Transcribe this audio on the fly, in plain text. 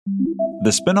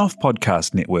The Spin-Off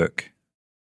Podcast Network.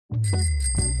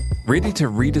 Ready to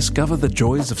rediscover the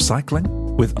joys of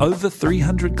cycling? With over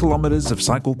 300 kilometres of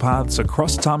cycle paths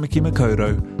across Tāmaki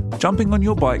Makaurau, jumping on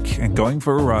your bike and going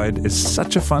for a ride is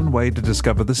such a fun way to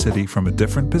discover the city from a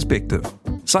different perspective.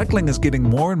 Cycling is getting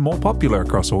more and more popular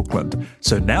across Auckland,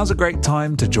 so now's a great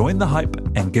time to join the hype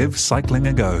and give cycling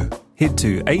a go. Head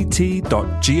to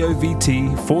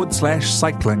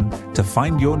at.govt/cycling to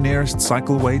find your nearest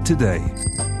cycleway today.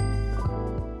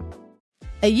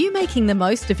 Are you making the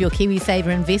most of your KiwiSaver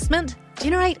investment?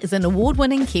 Generate is an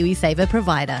award-winning KiwiSaver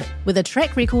provider with a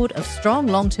track record of strong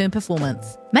long-term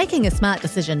performance. Making a smart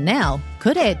decision now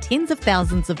could add tens of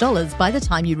thousands of dollars by the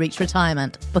time you reach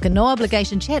retirement. Book a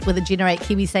no-obligation chat with a Generate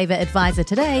KiwiSaver advisor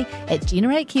today at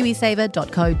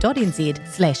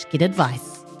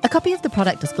generatekiwisaver.co.nz/get-advice. A copy of the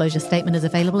product disclosure statement is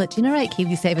available at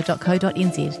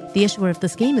generatekiwisaver.co.nz. The issuer of the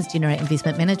scheme is Generate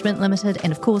Investment Management Limited,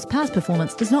 and of course, past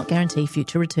performance does not guarantee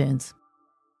future returns.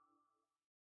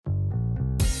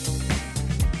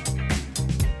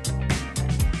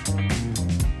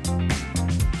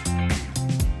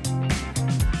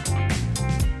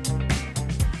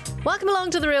 Welcome along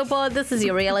to The Real Pod. This is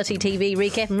your reality TV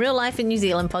recap and real life in New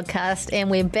Zealand podcast, and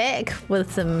we're back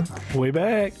with some... We're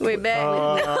back. We're back.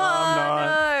 Oh, no.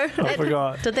 I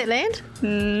forgot. Did that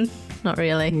land? Not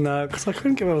really. No, because I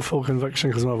couldn't give it a full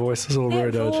conviction because my voice is all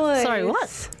very dead. Sorry,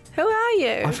 what? Who are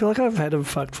you? I feel like I've had a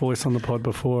fucked voice on the pod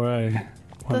before, eh?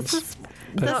 Once.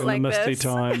 Back not in like the misty this.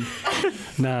 time.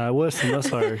 Nah, worse than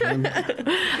this, I reckon.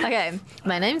 Okay,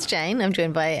 my name's Jane. I'm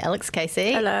joined by Alex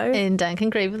Casey. Hello. And Duncan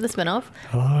Grieve of The Spin-Off.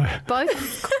 Hello.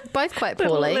 Both quite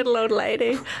poorly. Little old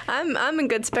lady. I'm in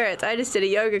good spirits. I just did a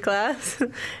yoga class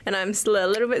and I'm still a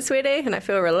little bit sweaty and I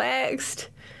feel relaxed.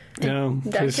 Yeah, she's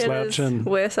Duncan is slouching.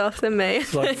 worse off than me.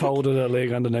 She's like folded her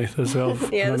leg underneath herself.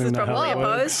 Yeah, I this don't is even know probably how a it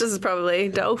works. pose. This is probably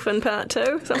dolphin part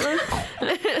 2, something.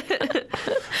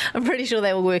 I'm pretty sure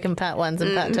they will work in part 1s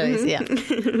and part 2s, yeah.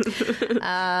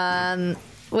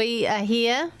 We are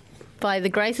here by the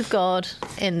grace of God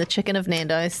and the chicken of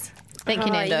Nando's. Thank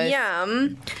you, Nando's.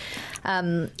 Yum.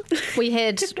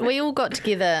 We all got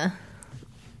together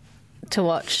to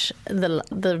watch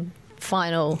the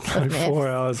final of Like MAFS. 4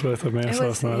 hours worth of MAFS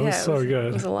last night. It was so good.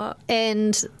 It was a lot.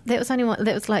 And that was only one.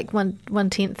 That was like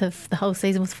 1/10 of the whole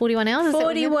season. Was 41 hours? Is that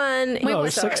what we had? 41 No, it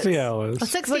was episodes. 60 hours. Oh,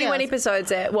 60 41 hours.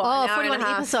 episodes at what? Oh, an hour 41 and a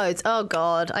half? episodes. Oh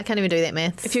God, I can't even do that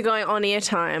maths. If you're going on air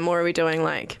time, or are we doing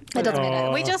like? It doesn't matter.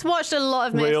 Oh. We just watched a lot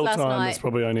of maths Real last time night. is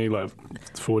probably only like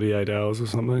 48 hours or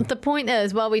something. The point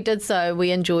is, while we did so, we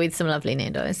enjoyed some lovely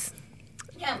Nando's.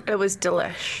 It was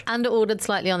delish. Under-ordered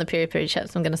slightly on the peri-peri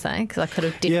chips, I'm going to say, because I could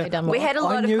have definitely done more. We had a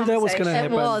lot I of knew that was going to conversation.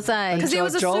 happen. It was, eh? 'Cause it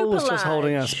was a Joel super was just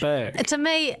holding large. us back. To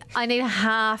me, I need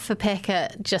half a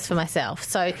packet just for myself.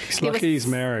 So lucky he's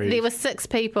married. There were 6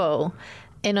 people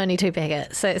and only 2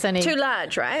 packets. So it's only... Too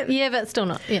large, right? Yeah, but still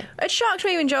not. Yeah. It shocked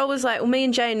me when Joel was like, well, me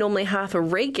and Jane normally half a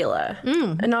regular.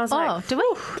 And I was like, Oh, do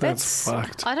we? That's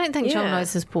fucked. I don't think Joel Yeah.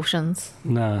 knows his portions.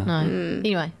 No. No.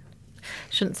 Anyway,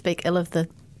 shouldn't speak ill of the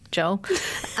Joel.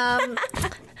 And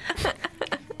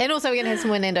also, we're going to have some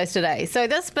more Nando's today. So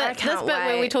this bit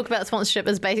where we wait. talk about sponsorship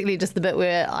is basically just the bit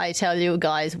where I tell you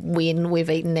guys when we've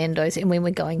eaten Nando's and when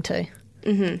we're going to.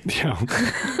 Yeah.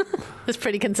 It's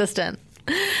pretty consistent.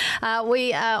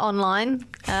 We are online.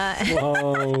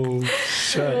 Oh,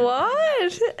 shit.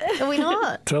 what? Are we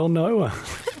not? Tell Noah.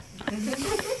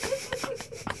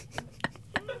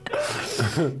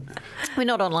 We're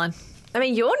not online. I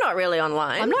mean, you're not really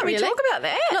online. I'm not Can really. we talk about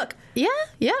that? Look, yeah.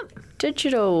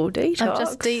 Digital detox. I've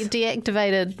just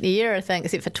deactivated a year, I think,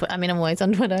 except for Twitter. I mean, I'm always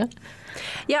on Twitter.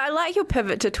 Yeah, I like your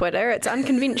pivot to Twitter. It's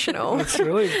unconventional. It's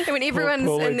really When everyone's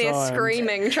poorly in there timed.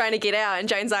 screaming, trying to get out, and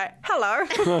Jane's like, hello,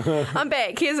 I'm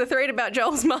back. Here's a thread about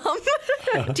Joel's mum.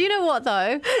 Do you know what,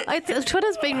 though?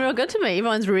 Twitter's been real good to me.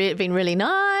 Everyone's been really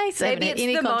nice. I haven't Maybe had it's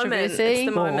any the moment. controversy.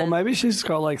 It's the Or moment. maybe she's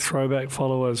got like throwback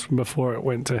followers from before it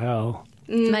went to hell.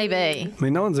 Maybe. I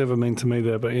mean, no one's ever mean to me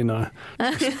there, but you know,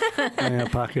 just being a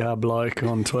Pākehā bloke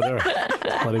on Twitter,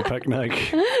 bloody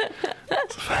picnic.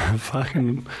 It's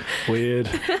fucking weird.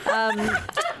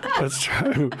 That's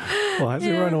true. Why is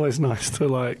everyone always nice to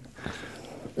like?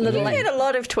 You had a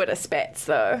lot of Twitter spats,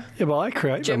 though. Yeah, but I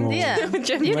create them all. Yeah.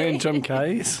 Jim, Me and Jim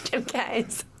Case. Jim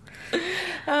Case.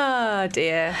 Oh,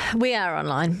 dear. We are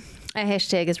online. Our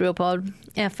hashtag is RealPod.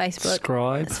 Our Facebook.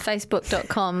 Scribe. It's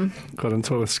facebook.com. Got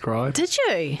into it with Scribe Did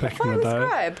you? back in the day.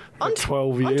 Scribe. Like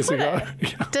 12 years ago.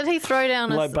 Did he throw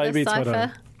down Like baby a cipher?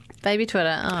 Twitter. Baby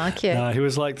Twitter. Oh, cute. He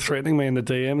was like threatening me in the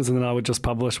DMs, and then I would just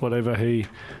publish whatever he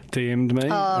DM'd me. And he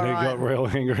got real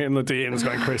angry, and the DMs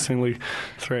got increasingly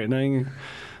threatening.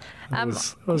 It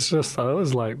was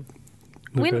like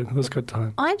It was a good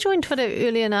time. I joined Twitter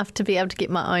early enough to be able to get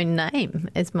my own name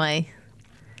as my...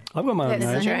 I've got my own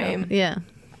That's name. a dream. Yeah.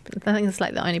 I think it's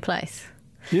like the only place.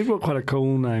 You've got quite a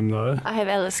cool name, though. I have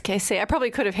Alice KC. I probably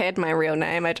could have had my real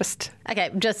name. Okay,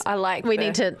 I like we the-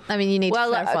 need to... I mean, you need to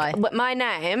clarify. My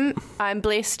name, I'm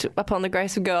blessed upon the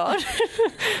grace of God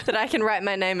that I can write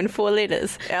my name in 4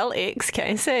 letters.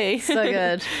 LXKC. So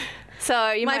good.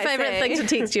 So you My might favourite say- thing to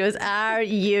text you is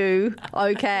RUOKLXKC.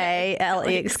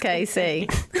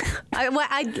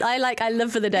 I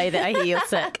live for the day that I hear you're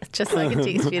sick, just so I can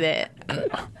text you that.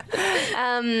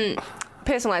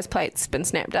 Personalised plate's been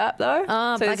snapped up though.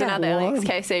 Oh, so there's bugger. another What?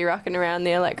 LXKC rocking around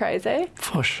there like crazy.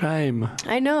 For shame.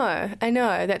 I know.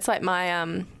 That's like my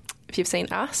if you've seen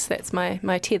Us, that's my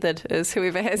tethered is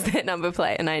whoever has that number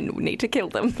plate, and I need to kill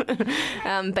them.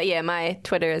 But yeah, my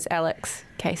Twitter is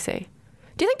AlexKC.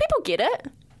 Do you think people get it?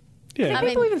 Yeah. Do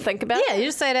people even think about Yeah, it? you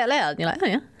just say it out loud. You're like, oh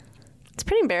yeah. It's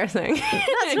pretty embarrassing. No,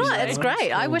 it's not. It's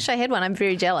great. I wish I had one. I'm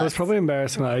very It jealous. was probably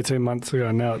embarrassing like 18 months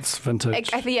ago. Now it's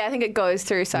vintage. I think it goes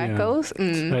through cycles.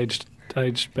 Yeah. It's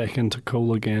aged back into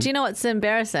cool again. Do you know what's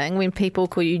embarrassing? When people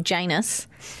call you Janus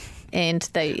and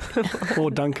they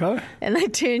Or Dunko.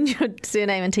 turn your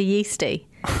surname into Yeasty.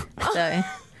 So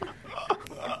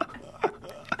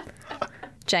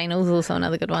Janel's also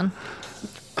another good one.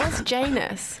 What's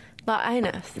Janus? Like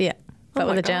anus. Yeah, but Oh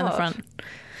with my a J on the God. front.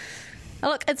 Oh,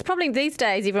 look, it's probably these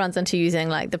days everyone's into using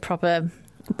like the proper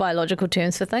biological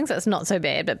terms for things. It's not so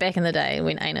bad, but back in the day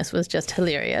when anus was just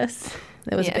hilarious,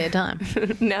 it was a Yeah. bad time.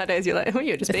 Nowadays you're like, oh,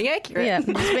 you're just being accurate. Yeah,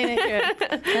 just being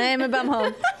accurate. I am a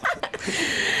bumhole.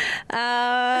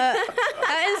 Our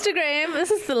Instagram,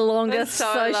 this is the longest It's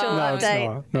so social long. No, it's update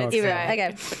not. No, it's ever. not.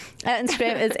 Okay. Our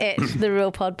Instagram is at The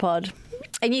Real Pod Pod.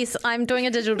 And yes, I'm doing a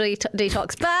digital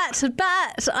detox,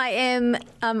 but I am,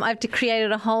 I've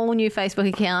created a whole new Facebook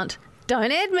account.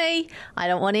 Don't add me. I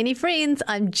don't want any friends.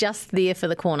 I'm just there for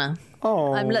the corner.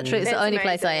 Oh. I'm literally, it's the That's only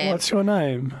place I am. What's your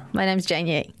name? My name's Jane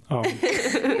Yee. Oh.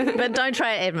 But don't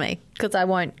try to add me because I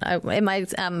won't. In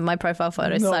my profile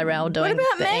photo is No. Cyrell doing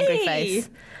about the me? angry face.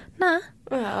 Nah,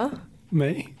 Well,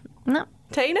 Me? no,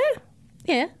 Tina?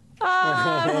 yeah.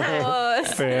 Oh, of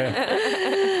course.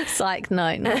 Fair. Psych,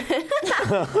 no.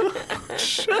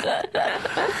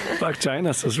 Fuck,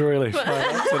 Janus is really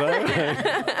fired up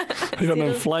today. We got an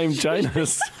inflamed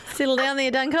Janus. Settle down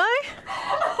there, Dunko.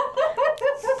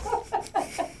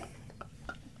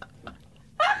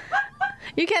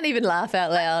 You can't even laugh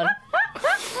out loud.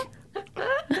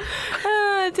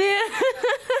 Oh, dear.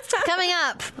 Coming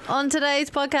up on today's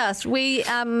podcast, we're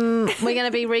going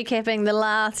to be recapping the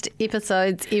last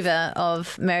episodes ever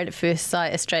of Married at First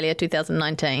Sight Australia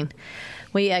 2019.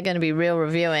 We are going to be real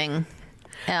reviewing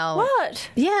our What?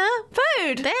 Yeah,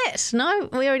 Food? that. No,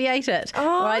 we already ate it.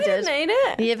 Oh, Or I didn't eat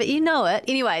it. Yeah, but you know it.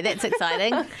 Anyway, that's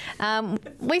exciting.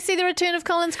 We see the return of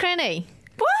Colin's Cranny.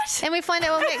 What? And we find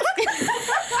out what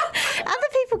other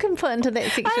people can put into that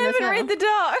section I as haven't well. read the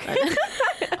doc.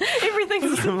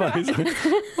 Everything's It's amazing.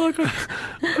 Look,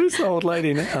 who's the old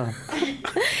lady now?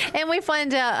 And we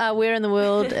find out where in the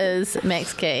world is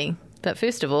Max Key. But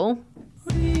first of all,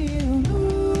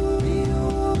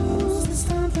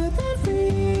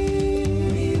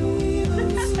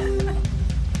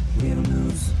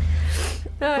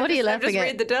 No, What are you I've laughing just at?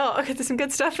 read the doc. There's some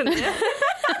good stuff in there.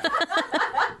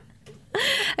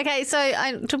 okay, so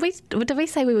did we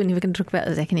say we were never going to talk about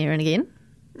Zac and Aaron again?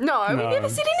 No, we No. never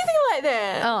said anything like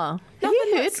that. Oh, have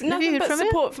you heard? Have Nothing you heard but from her?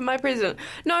 support from my president.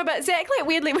 No, but Zach, like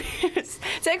weirdly,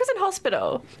 Zach was in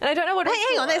hospital, and I don't know what. Hey, it was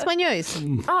hang on, for. that's my news.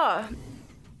 Oh,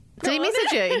 Did he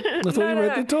message you? I thought you no,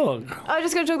 read the dog. I was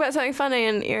just going to talk about something funny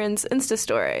in Aaron's Insta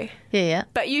story, Yeah, yeah.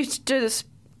 but you do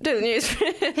the news.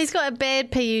 He's got a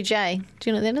bad PUJ. Do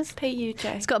you know what that is?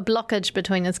 PUJ. He's got blockage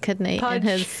between his kidney and Pudge.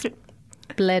 his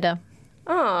bladder.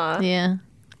 Oh, Yeah.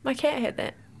 my cat had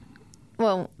that.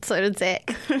 Well, so did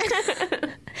Zach.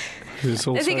 Is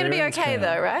Is he going to be okay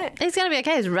though? Right? He's going to be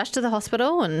okay. He's rushed to the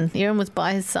hospital, and Aaron was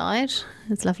by his side,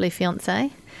 his lovely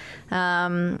fiance,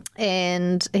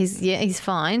 and he's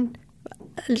fine.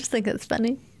 I just think it's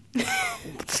funny.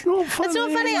 It's not funny. It's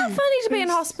not funny. It's not funny to be in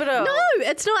hospital. No,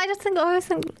 it's not. I always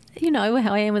think, you know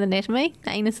how I am with anatomy,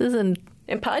 anuses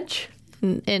And Pudge,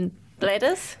 and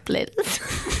bladders. bladders,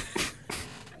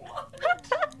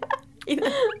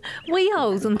 wee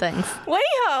holes and things. Wee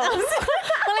holes.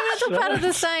 Well, I mean, it's all part of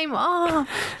the same.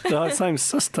 The same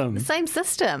system. Same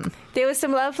system. There was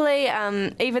some lovely,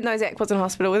 even though Zach was in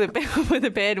hospital with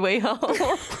a bad wee hole.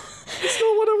 It's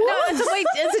not what it was.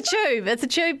 It's a tube. It's a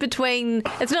tube between.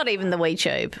 It's not even the wee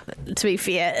tube. To be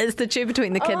fair, it's the tube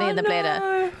between the kidney and the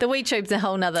bladder. The wee tube's a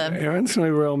whole nother. Erin's going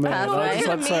to be real mad.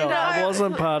 Pathway. I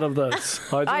wasn't part of this.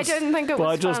 I didn't think it was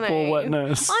I just funny. bore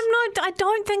witness. I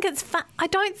don't think it's fun. I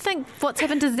don't think what's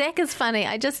happened to Zach is funny.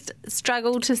 I just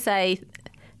struggle to say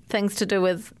things to do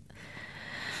with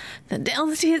the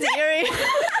downstairs area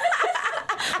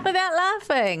without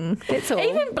laughing. That's all.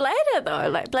 Even bladder though,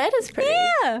 like bladder's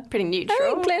pretty neutral. I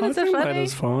think bladders are funny.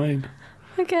 Bladder's fine.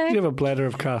 Okay. You have a bladder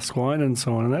of cask wine and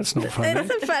so on, and that's not funny. That's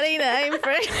a funny name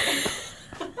for it.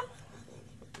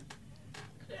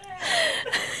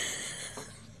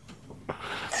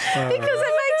 Because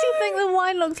it makes you think the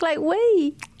wine looks like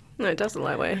wee. No, it doesn't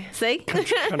like wee. See?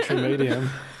 Country medium.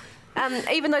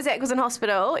 Even though Zach was in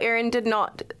hospital, Erin did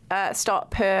not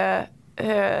stop her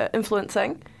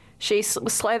influencing. She was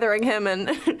slathering him, and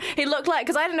he looked like,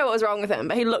 because I didn't know what was wrong with him,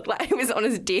 but he looked like he was on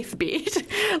his deathbed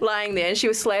lying there, and she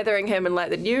was slathering him in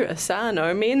like the new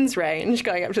Asano men's range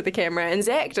going up to the camera, and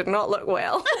Zach did not look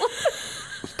well.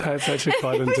 That's actually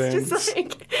quite intense.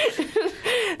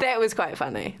 That was quite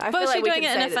funny. I Was feel she like we doing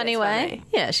can it in say a that funny that's way? funny.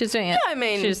 Yeah, she's doing it. Yeah, I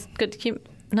mean- she's good to keep.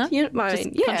 No, You know, I just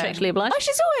mean, yeah. contractually obliged. Oh,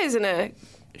 she's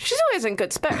always in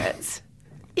good spirits.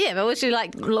 Yeah, but was she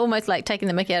like almost like taking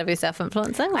the mickey out of her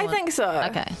self-influencing? I or- think so.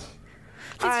 Okay.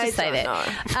 Let's just say don't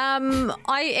that.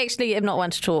 I actually am not one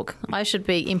to talk. I should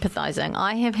be empathising.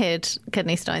 I have had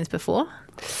kidney stones before.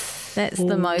 That's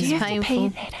the most painful.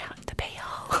 that out the pee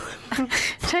hole.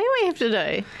 Tell you what you have to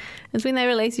do is when they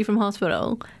release you from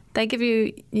hospital, they give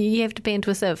you have to pee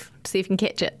into a sieve to see if you can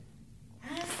catch it.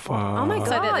 Oh my god!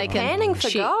 So that they can panning for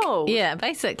check. gold. Yeah,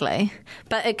 basically.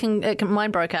 But it can.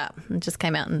 Mine broke up and just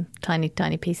came out in tiny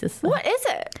pieces. What is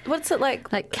it? What's it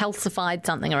like? Like calcified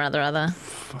something or other.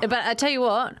 But I tell you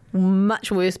what,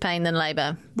 much worse pain than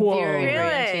labour. Whoa. Very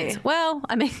Really? intense. Well,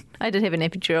 I mean, I did have an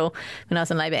epidural when I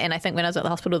was in labour, and I think when I was at the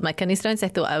hospital with my kidney stones, they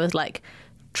thought I was like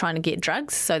trying to get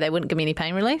drugs, so they wouldn't give me any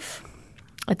pain relief.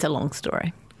 It's a long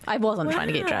story. I wasn't trying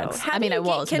to get drugs. How I mean, do I you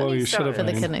get was kidney Well, you should have for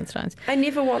the been. kidney stones. I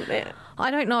never want that.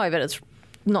 I don't know, but it's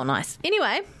not nice.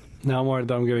 Anyway, Now I'm worried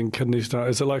that I'm getting kidney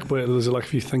stones. Is it like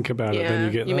if you think about it, then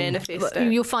you get them? manifest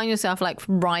it. you'll find yourself like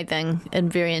writhing in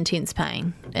very intense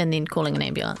pain and then calling an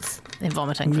ambulance and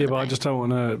vomiting. Yeah, but I just don't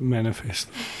want to manifest.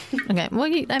 Okay,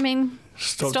 well,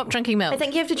 stop drinking milk. I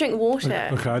think you have to drink water.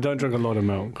 Okay, I don't drink a lot of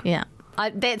milk. Yeah,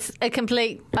 that's a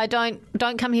complete. I don't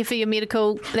come here for your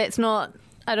medical. That's not.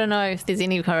 I don't know if there's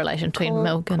any correlation between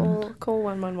milk and. Call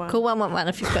 111. Call 111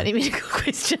 if you've got any medical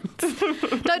questions.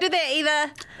 Don't do that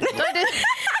either. Don't do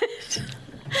that.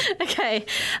 Okay.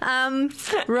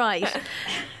 Right.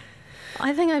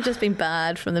 I think I've just been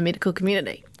barred from the medical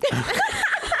community.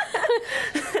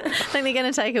 I think they're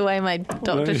going to take away my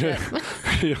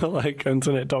doctorship. Your like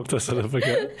internet doctor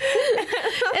certificate.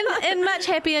 In much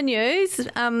happier news,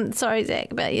 sorry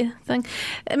Zach about your thing.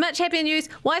 In much happier news,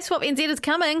 Wife Swap NZ is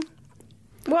coming.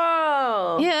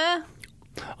 Whoa. Yeah.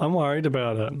 I'm worried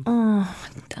about it. Oh,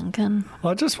 Duncan.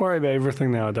 I just worry about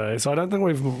everything nowadays. I don't think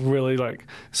we've really like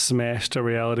smashed a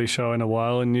reality show in a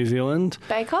while in New Zealand.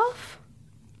 Bake Off?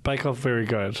 Bake Off, very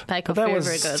good. Bake Off, But that very, was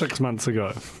very good. 6 months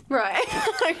ago. Right.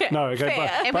 Okay. No, okay.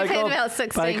 Fair. And we've had about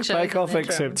 16 shows Bake in Off the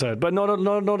interim. accepted, but not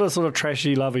a sort of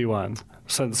trashy, lovey one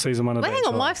since season 1 of Well, hang on,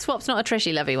 Bachelor. Wife Swap's not a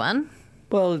trashy lovey one.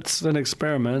 Well, it's an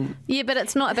experiment. Yeah, but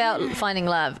it's not about finding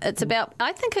love. It's about.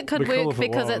 I think it could Be cool work if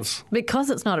it because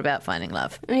it's not about finding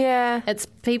love. Yeah. It's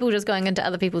people just going into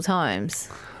other people's homes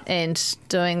and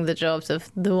doing the jobs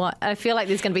of the wife. I feel like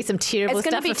there's going to be some terrible It's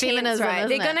going stuff to be for tense, feminism, right? isn't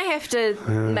They're it? going to have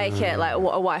to make it like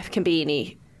a wife can be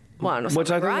any one or something,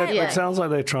 Which I think right? it sounds like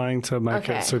they're trying to make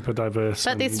Okay. it super diverse.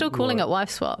 But they're and still calling it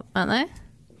Wife Swap, aren't they?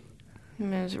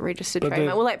 It's a registered But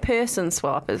trademark. they- Well, like person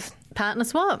swap is. Partner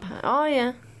swap. Oh,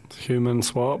 yeah. human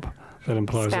swap. That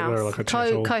implies that they're like a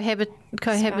chattel.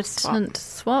 Cohabitant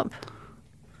swap.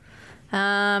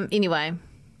 Anyway,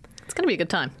 it's going to be a good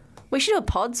time. We should do a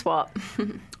pod swap.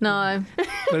 No,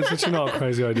 That's actually not a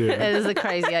crazy idea. it is a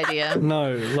crazy idea.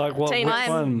 No, like what? Tina, Which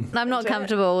one? I'm not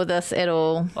comfortable with this at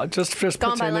all. Just Gone by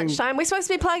pretending. lunchtime. We're supposed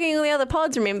to be plugging all the other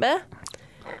pods, remember?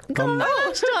 Gone by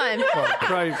Lunchtime.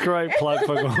 Oh, great plug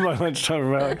for Gone by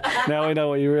Lunchtime. Now we know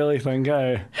what you really think,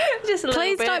 eh? Just a little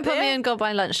Please bit don't put there. me in God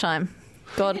by lunchtime.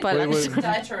 God by We would- lunchtime.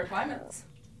 Dietary requirements.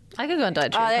 I could go on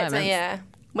dietary Oh, that's requirements. it, yeah.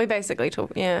 We basically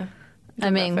talk, yeah. I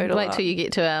mean, food a wait lot. till you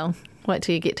get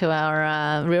to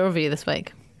our real review this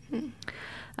week.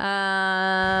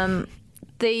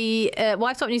 The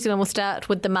Wife Swap New Zealand will start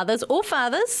with the mothers or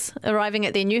fathers arriving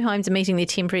at their new homes and meeting their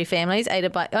temporary families,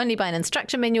 aided only by an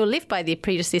instruction manual left by their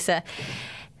predecessor.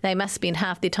 They must spend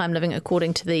half their time living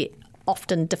according to the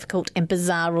often difficult and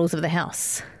bizarre rules of the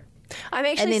house. I'm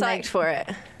actually And then psyched for it.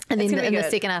 And It's then gonna be in the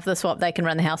good. second half of the swap, they can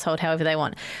run the household however they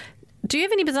want. Do you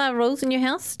have any bizarre rules in your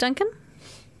house, Duncan?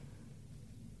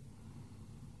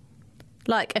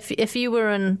 Like, if you were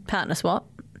in partner swap.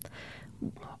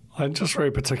 I'm just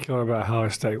very particular about how I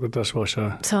stack the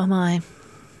dishwasher. So am I.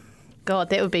 God,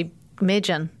 that would be,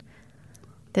 imagine.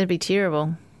 That'd be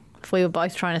terrible if we were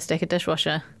both trying to stack a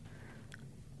dishwasher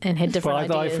and had different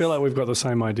But I ideas. feel like we've got the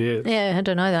same ideas. Yeah, I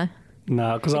don't know though.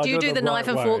 No, because I Do you do it the knife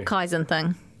right and fork way. Kaizen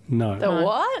thing? No. The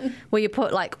what? Where you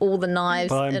put like all the knives.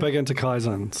 But I'm in- big into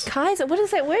Kaizens. Kaiser, what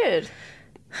is that word?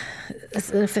 It's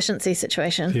an efficiency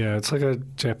situation. Yeah, it's like a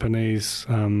Japanese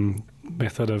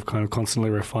method of kind of constantly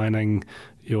refining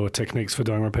your techniques for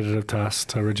doing repetitive tasks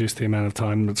to reduce the amount of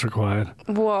time that's required.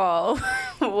 Whoa.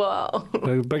 Whoa.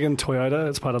 They're big in Toyota.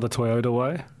 It's part of the Toyota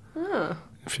way. Oh,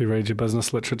 If you read your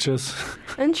business literatures.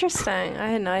 interesting. I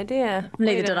had no idea.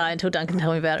 Neither did I until Duncan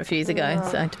told me about it a few years ago.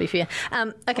 So to be fair,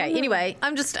 okay. Anyway,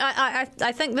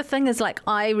 I think the thing is like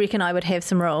I reckon I would have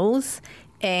some rules,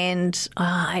 and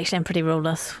actually I'm pretty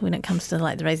ruleless when it comes to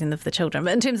like the raising of the children.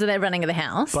 But in terms of their running of the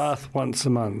house, Bath once a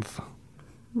month.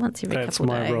 once every That's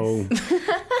couple my days. rule.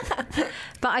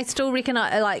 But I still reckon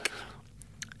I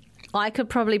could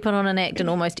probably put on an act in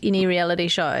almost any reality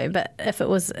show, but if it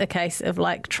was a case of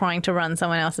like trying to run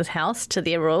someone else's house to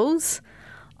their rules,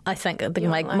 I think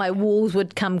my walls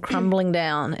would come crumbling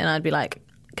down and I'd be like,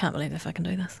 can't believe they fucking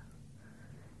do this.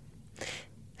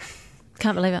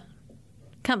 Can't believe it.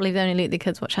 Can't believe they only let their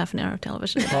kids watch half an hour of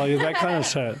television. Oh, yeah, that kind of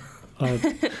shit. I'd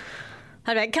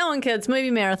be like, come on kids,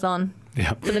 movie marathon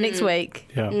Yeah. for the next week.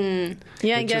 Yeah. You ain't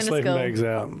going Just to leave school. bags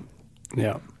out.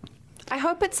 Yeah. I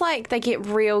hope it's like they get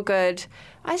real good.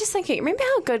 I was just thinking, remember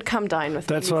how good Come Dine With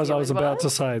Me That's New what I was Zealand about to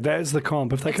was? say. That is the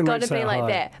comp. If they It's can got reach to be that like high.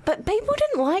 that. But people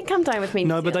didn't like Come Dine With Me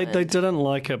No, New but they Zealand. didn't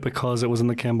like it because it was in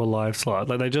the Campbell Live slot.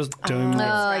 Like they just doomed it. Oh,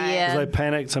 right. yeah. They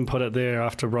panicked and put it there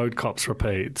after Road Cops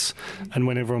repeats, and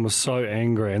when everyone was so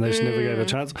angry, and they just never gave it a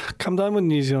chance. Come Down with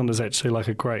New Zealand is actually like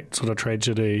a great sort of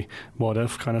tragedy, what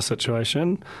if kind of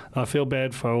situation. I feel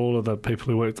bad for all of the people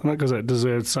who worked on it because it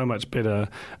deserved so much better,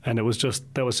 and that was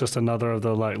just another of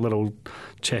the like little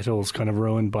chattels kind of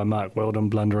ruined by Mark Weldon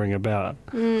blundering about.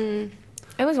 It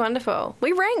was wonderful.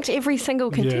 We ranked every single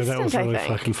contestant, Yeah, that was really I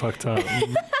think. fucking fucked up.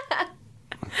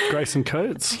 Grayson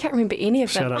Coates. I can't remember any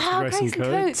of them. Shout out to Grayson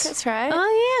Coates. That's right.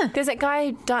 Oh, yeah. There's that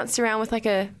guy who danced around with like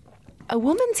a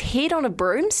woman's head on a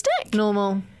broomstick.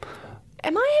 Normal.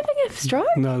 Am I having a stroke?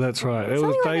 No, that's right. It was.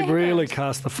 Something like They that really happened.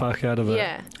 cast the fuck out of it.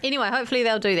 Yeah. Anyway, hopefully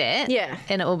they'll do that. Yeah.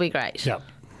 And it will be great. Yeah.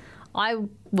 I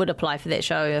would apply for that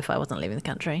show if I wasn't leaving the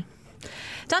country.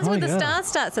 Dancing with the yeah. Stars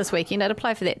starts this weekend. I'd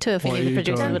apply for that too if What any of are the you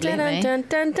producers doing? would Dun, let me. dun,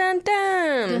 dun, dun,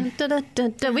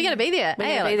 dun. We're going to be there. We're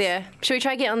Hey, going to be Alex. there. Should we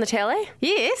try to get on the tally?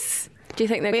 Yes. Do you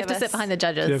think they'll We have give to sit us- behind the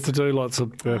judges. You have to do lots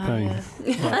of burping,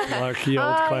 like the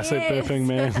old classic yes. burping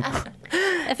man.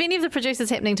 If any of the producers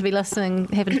happen to be listening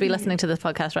to this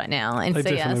podcast right now and They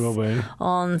see us definitely will be.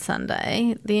 on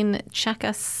Sunday, then chuck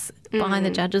us behind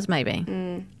the judges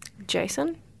maybe.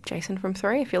 Jason from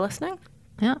 3, if you're listening.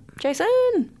 Yeah.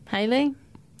 Jason. Hayley,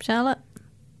 Charlotte,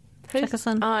 chuck us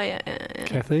in. Oh, yeah.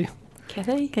 Kathy,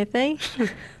 Kathy. Kathy,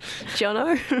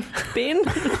 Jono. Ben.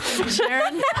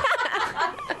 Sharon.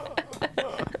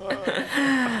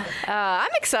 I'm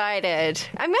excited.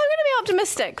 I'm going to be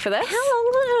optimistic for this. How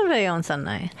long will it be on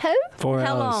Sunday? Who? 4 hours.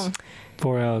 How long?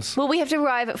 4 hours. Well, we have to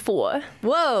arrive at 4.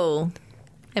 Whoa.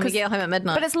 And we get home at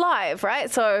midnight. But it's live, right?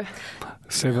 So,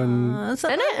 7. Is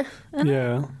it? isn't it?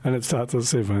 Yeah, and it starts at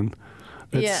 7.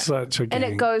 It's Yeah. such a And gang.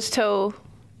 it goes till,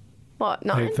 what,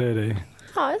 9? 8:30.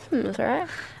 Oh, that's all right.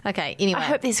 Okay, anyway. I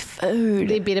hope there's food.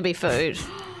 There better be food.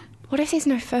 What if there's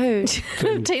no food?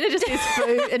 Tina just says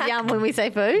food and yum when we say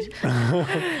food.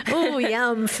 Oh,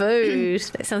 yum, food.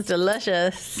 That sounds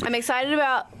delicious. I'm excited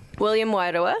about William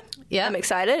Wairoa. Yeah. I'm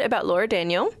excited about Laura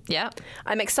Daniel. Yeah.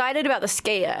 I'm excited about the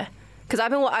skier. Because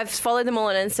I've followed them all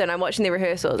on Insta and I'm watching their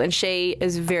rehearsals and she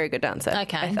is a very good dancer.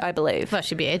 Okay. I believe. Well,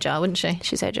 she'd be agile, wouldn't she?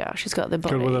 She's agile. She's got the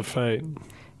body. Good with her feet.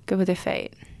 Good with her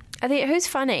feet. Who's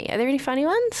funny? Are there any funny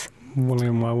ones?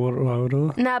 William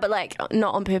Wairoa. Nah, but like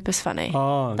not on purpose funny.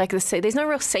 Oh. Like there's no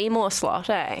real Seymour slot,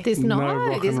 eh? There's No no.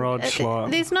 rock and there's, rod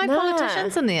slot. There's no Nah.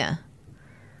 politicians in there.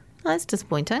 Oh, that's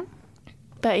disappointing.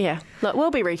 But yeah, look, we'll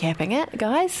be recapping it,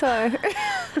 guys. So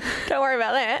don't worry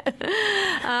about that.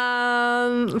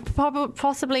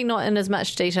 Possibly not in as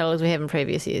much detail as we have in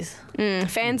previous years.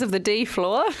 Fans of the D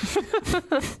floor.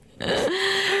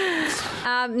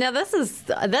 Now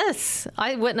this.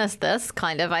 I witnessed this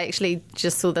kind of. I actually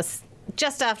just saw this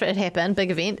just after it happened.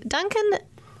 Big event. Duncan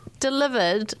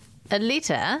delivered a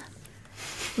letter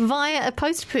via a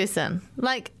post person,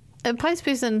 like a post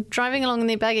person driving along in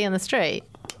their buggy on the street.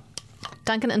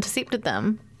 Duncan intercepted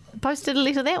them, posted a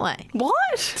letter that way.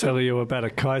 What? Tell you about a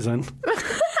Kaizen.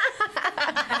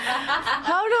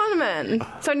 Hold on a minute.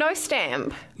 So no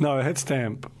stamp. No, it had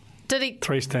stamp. Did he?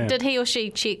 3 stamp. Did he or she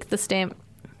check the stamp?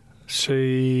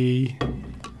 She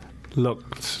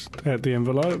looked at the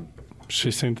envelope.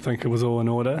 She seemed to think it was all in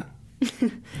order.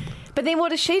 But then what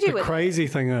does she do The with it? crazy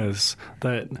thing is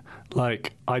that,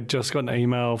 like, I just got an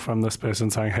email from this person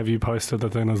saying, have you posted the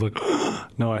thing? I was like,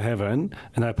 no, I haven't.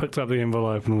 And I picked up the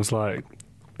envelope and was like,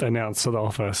 announced to the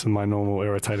office in my normal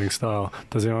irritating style,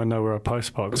 does anyone know where a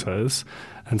post box is?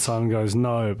 And Simon goes,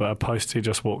 no, but a postie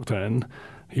just walked in.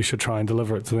 You should try and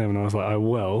deliver it to them. And I was like, I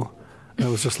will. And it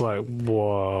was just like,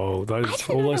 whoa. I didn't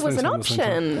know it was an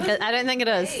option. I don't think it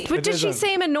is. But did she isn't.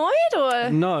 seem annoyed or?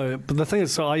 No, but the thing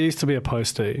is, so I used to be a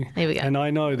postie. Here we go. And I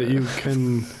know that you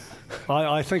can...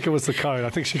 I think it was the code. I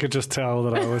think she could just tell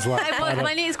that I was like...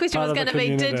 My next question was going to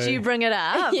be, did you bring it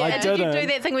up? Yeah. I Did you do didn't.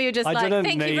 that thing where you're just I like, didn't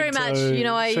thank you need very much, to. you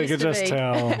know, I She used could to just be.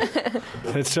 tell.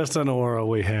 It's just an aura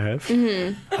we have.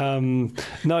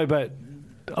 No, but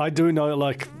I do know,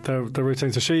 like, the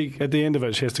routine. So she, at the end of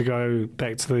it, she has to go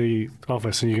back to the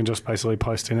office and you can just basically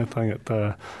post anything at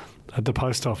the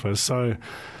post office. So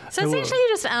Essentially you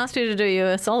just asked her to do you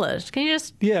a solid. Can you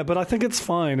just... yeah, but I think it's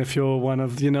fine if you're one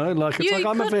of, you know, like, it's You like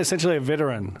I'm could- essentially a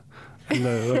veteran in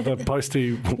the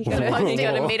postie. You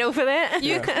got a medal for that?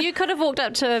 You could have walked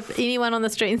up to anyone on the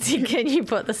street and said, can you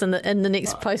put this in the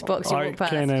next post box you I walk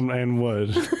past? can and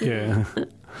would, yeah.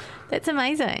 That's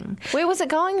amazing. Where was it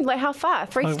going? Like how far?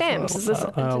 3 stamps? Is this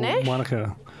international?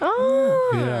 Wanaka.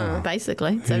 Oh, Yeah.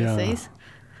 Basically, it's Yeah. overseas.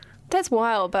 that's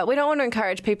wild. But we don't want to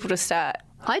encourage people to start.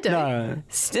 I do. No.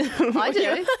 I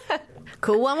do.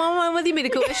 Call 111 with your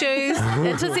medical issues.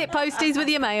 Intercept posties with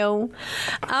your mail.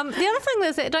 The other thing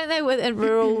is that don't they in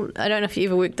rural? I don't know if you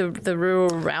ever worked the rural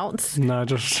routes. No,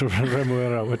 just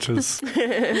Remuera, which is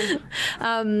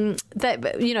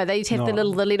That you know they have No.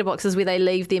 the letterboxes where they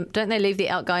leave them. Don't they leave the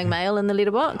outgoing mail in the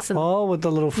letterbox? And, with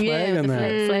the little flag with in the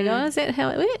there. flag on. Is that how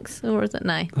it works, or is it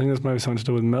no? I think there's maybe something to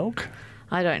do with milk.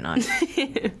 I don't know.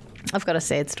 I've got a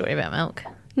sad story about milk.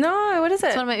 No, what is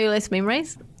It's it? one of my earliest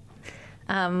memories.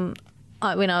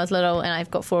 When I was little, and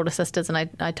I've got 4 older sisters, and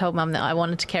I told Mum that I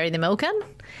wanted to carry the milk in,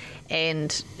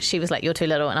 and she was like, "You're too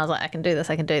little," and I was like, I can do this.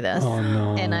 Oh,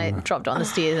 no. And I dropped it on the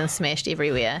stairs and smashed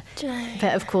everywhere.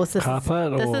 But of course, this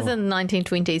Carpet is or- in the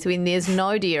 1920s when there's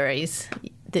no dairies.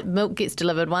 The milk gets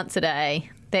delivered once a day.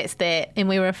 That's that, and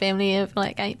we were a family of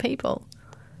like 8 people.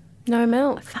 No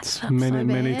milk. Fucked up Many, so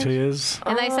many bad. tears.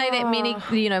 And they say that many,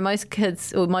 you know, most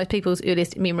kids or most people's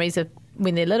earliest memories of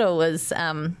when they're little is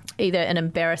either an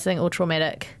embarrassing or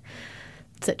traumatic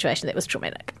situation that was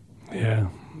traumatic. Yeah.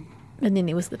 And then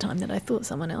there was the time that I thought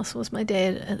someone else was my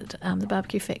dad at the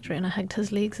barbecue factory, and I hugged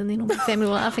his legs, and then all my family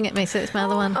were laughing at me. So that's my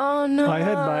other one. Oh no. I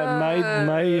had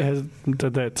May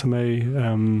did that to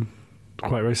me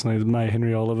quite recently. May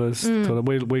Henry Oliver's. So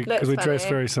we That's because we dress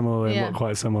funny. very similarly Yeah. and look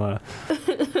quite similar.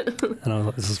 And I was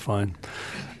like, this is fine.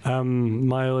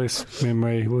 My earliest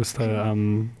memory was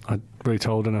I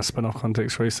retold in a spin-off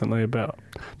context recently about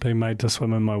being made to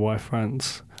swim in my wife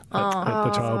fronts at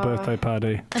the child birthday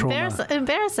party.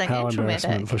 Embarrassing How and embarrassment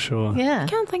traumatic. for sure. Yeah. I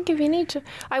can't think of any.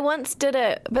 I once did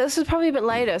it, but this was probably a bit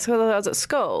later. So I was at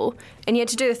school, and you had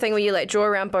to do the thing where you like draw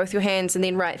around both your hands and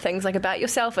then write things like about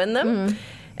yourself in them.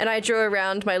 And I drew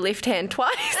around my left hand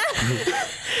twice,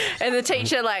 and the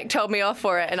teacher like told me off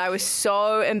for it, and I was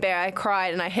so embarrassed. I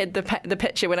cried, and I hid the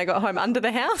picture when I got home under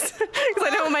the house because I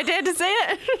didn't want my dad to see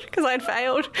it because I'd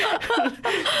failed.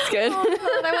 It's good.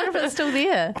 I wonder if it's still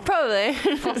there. Probably.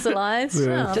 Fossilised.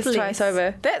 Yeah. Oh, Just bless. twice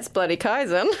over. That's bloody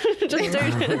Kaizen. Just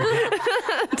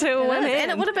do one hand.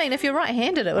 And it would have been, if you're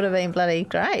right-handed, it would have been bloody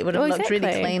great. It would have Oh, looked really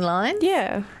exactly. clean lines.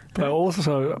 Yeah. But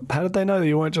also, how did they know that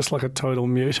you weren't just like a total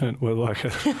mutant with like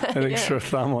an extra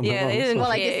thumb on Yeah, the they wrong didn't- Well,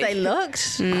 side? I guess they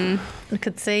looked. I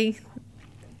could see.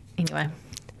 Anyway.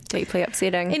 Deeply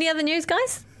upsetting. Any other news,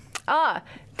 guys? Can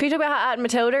we talk about how Art and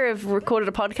Matilda have recorded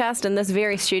a podcast in this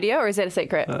very studio, or is that a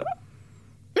secret?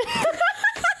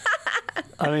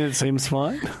 I mean, it seems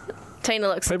fine. Tina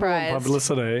looks People want surprised.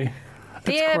 publicity.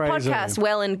 Their crazy. podcast,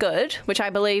 Well and Good, which I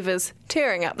believe is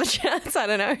tearing up the charts. I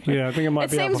don't know. Yeah, I think it might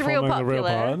It be seems real outperforming the real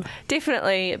popular. pod.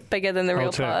 Definitely bigger than the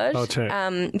real pod. I'll check.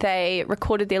 They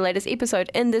recorded their latest episode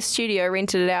in the studio,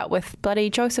 rented it out with bloody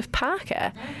Joseph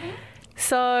Parker.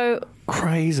 So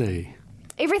Crazy.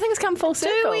 everything's come full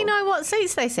circle. Do we know what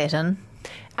seats they sat in?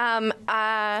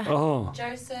 Oh.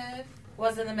 Joseph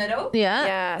was in the middle. Yeah.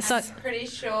 Yes. So, I'm pretty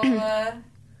sure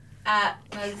Art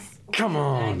was. Come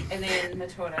on. And then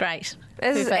Matilda. great.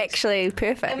 This is Perfect. actually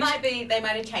perfect. It might be, they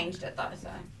might have changed it though, so.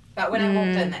 But when I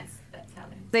walked in, that's how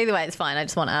they. Either way, it's fine. I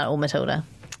just want Art or Matilda.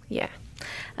 Yeah.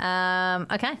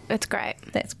 Okay, It's great.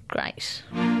 that's great.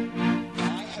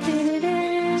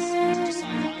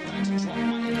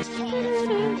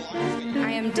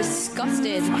 I am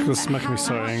disgusted. This is making me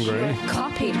so angry.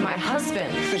 Copied my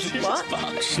husband. What?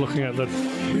 Just looking at the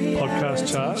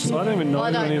podcast charts. I don't even know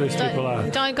who any of these people are.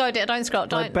 Don't go down. Don't scroll.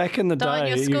 Don't. Like back in the don't, day,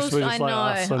 your it used to schools- be just like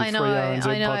us and I know. 3RNZ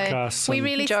podcasts We and-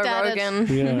 really Joe started. Rogan.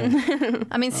 Yeah.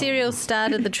 I mean, Serial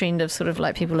started the trend of sort of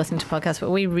like people listening to podcasts, but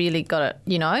we really got it.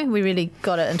 We really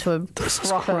got it into a This is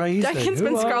proper. crazy. Duncan's Who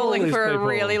been are all scrolling these for people? a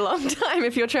really long time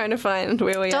if you're trying to find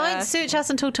where we are. Don't search us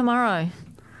until tomorrow.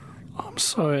 I'm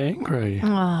so angry.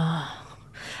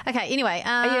 Okay. Anyway,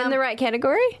 Are you in the right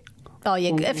category? Oh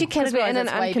yeah, if you Because we're categorise, in an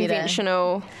it's way better.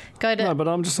 unconventional... Go to No, but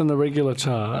I'm just in the regular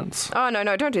charts. Oh, no,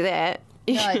 don't do that.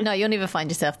 no, you'll never find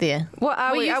yourself there. What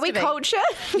are we? used Are we to be. culture?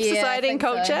 Yeah, Society I and think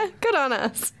so. culture? Good on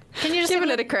us. Can you just Giving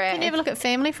have it a crack. Can you have a look at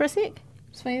family for a sec?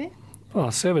 Just while you're there. Oh,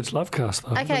 Savage Lovecast,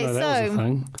 though. I Okay, didn't know that was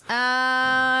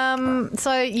a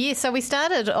thing. So we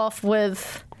started off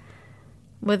with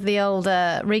the old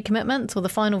recommitments or the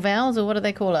final vows, or what do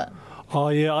they call it? Oh,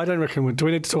 yeah, I don't reckon. Do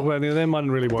we need to talk about any of them? I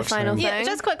didn't really watch final them. thing. Yeah,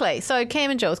 just quickly. So Cam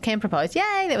and Jules, Cam proposed. Yay,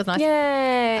 that was nice.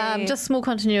 Yay. Just small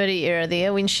continuity error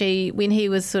there. When he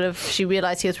was she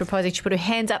realised he was proposing, she put her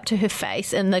hands up to her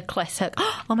face in the classic,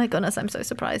 oh my goodness, I'm so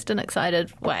surprised and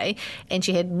excited way. And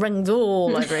she had rings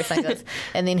all over her fingers.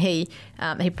 And then he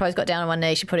proposed, got down on one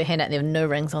knee, she put her hand out and there were no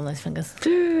rings on those fingers.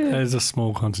 That is a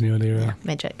small continuity error.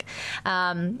 Magic.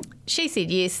 She said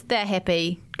yes, they're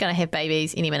happy, going to have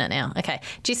babies any minute now. Okay.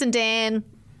 Jess and Dan,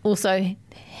 also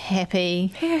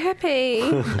happy. You're happy.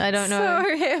 I don't know.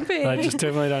 So happy. They just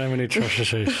definitely don't have any trash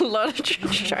issues. A lot of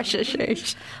trash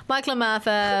issues. Michael and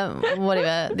Martha,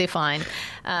 whatever, they're fine.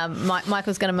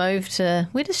 Michael's going to move to,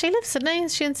 where does she live? Sydney?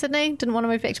 Is she in Sydney? Didn't want to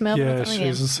move back to Melbourne? Yeah, or something?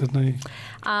 she's in Sydney.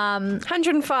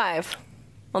 105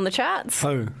 on the charts.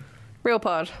 Oh, Real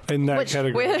pod. in that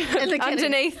category. We're the category.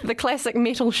 underneath the classic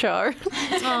metal show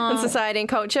in society and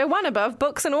culture. One above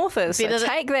books and authors. So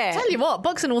take that. Tell you what,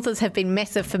 books and authors have been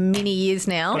massive for many years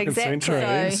now. Fucking exactly.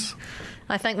 centuries.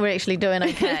 I think we're actually doing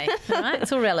okay. All right?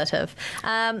 It's all relative.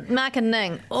 Mark and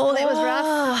Ning. Oh, that was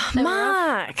rough. They were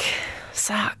rough. Mark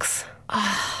sucks.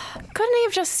 Couldn't he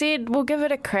have just said, we'll give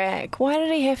it a crack? Why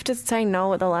did he have to say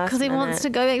no at the last Because he minute? wants to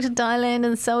go back to Thailand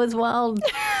and sow his wild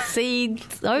seed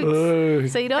oats. Ooh.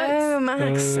 Seed oats. Oh,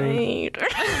 Mark seed.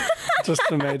 Just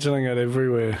imagining it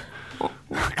everywhere.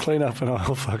 Clean up an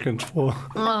aisle fucking floor.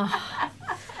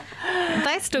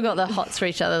 They still got the hots for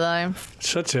each other, though.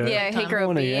 Shut your Yeah, he grew a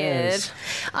horny beard. ass.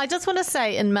 I just want to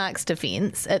say, in Mark's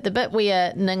defence, at the bit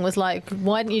where Ning was like,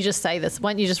 why didn't you just say this?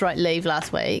 Why didn't you just write leave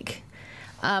last week?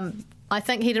 I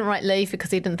think he didn't write leave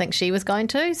because he didn't think she was going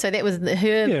to. So that was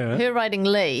her writing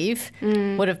leave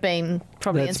would have been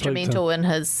probably That's big instrumental in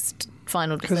his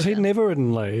final decision. Because he'd never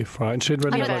written leave, right? And she'd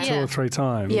written I it know, like yeah. 2 or 3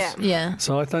 times. Yeah. Yeah.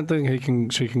 So I don't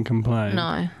think she can complain.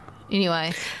 No.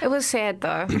 Anyway, It was sad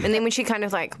though. And then when she kind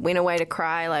of like went away to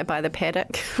cry like by the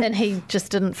paddock. and he just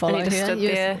didn't follow And he just her. stood He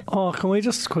was- there. Oh, can we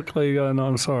just quickly go? No,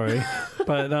 I'm sorry,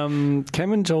 but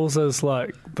Cam and Jules's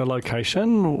like the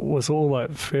location was all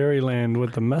like fairyland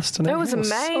with the mist and It was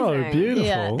everything. So amazing. beautiful.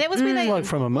 Yeah, that was where they like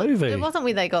from a movie. It wasn't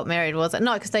where they got married, was it?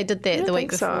 No, because they did that the don't week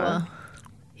think so. before.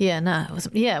 Yeah, no, it was.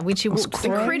 Yeah, when she It's walked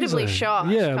through. Incredibly crazy.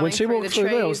 sharp Yeah, coming when she through walked the through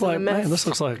there, I trees was and like, the man, mist. this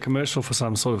looks like a commercial for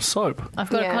some sort of soap.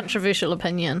 I've got Yeah. a controversial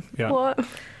opinion. Yeah. What?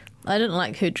 I didn't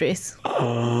like her dress.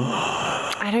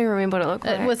 I don't remember what it looked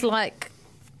like. It was like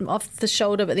off the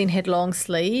shoulder, but then had long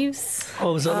sleeves.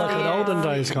 Oh, was it like an olden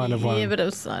days kind of one? Yeah, but it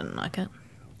was. I didn't like it.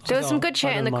 There was some good I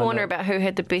chat in don't the mind corner that. about who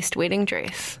had the best wedding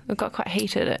dress. It got quite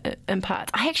heated in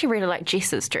parts. I actually really like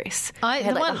Jess's dress. It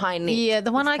had like the high neck. Yeah,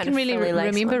 the one with I kind can of really frilly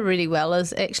lace remember one. really well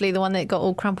is actually the one that got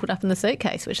all crumpled up in the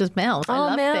suitcase, which is Mel's. I Oh,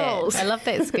 love Mel's. that. I love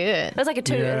that skirt. It was like a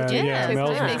two. Yeah, two Mel's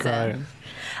was pieces. great.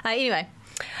 Anyway.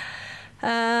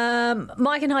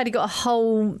 Mike and Heidi got a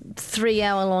whole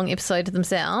 3-hour-long episode to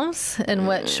themselves in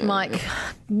which Mike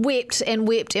wept and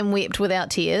wept and wept without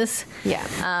tears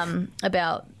Yeah.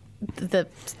 about the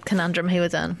conundrum he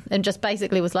was in, and just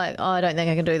basically was like, oh, I don't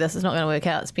think I can do this, it's not going to work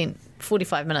out. Spent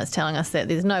 45 minutes telling us that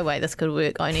there's no way this could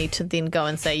work, only to then go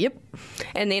and say, yep.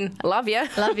 And then love you.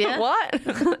 Love ya. What?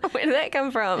 Where did that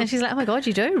come from? And she's like, oh my God,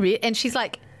 you do? And she's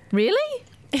like, really?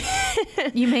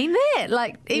 You mean that?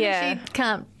 Like, even Yeah. she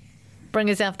can't bring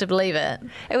herself to believe it.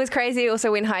 It was crazy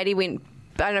also when Heidi went,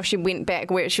 I don't know if she went back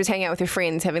where she was hanging out with her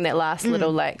friends having that last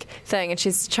little like thing, and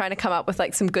she's trying to come up with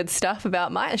like some good stuff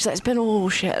about Mike. And she's like, it's been all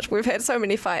shit. We've had so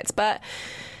many fights, but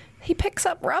he picks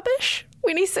up rubbish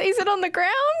when he sees it on the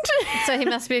ground. So he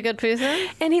must be a good person.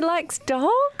 And he likes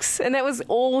dogs, and that was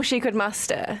all she could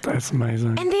muster. That's amazing.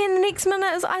 And then the next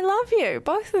minute is I love you,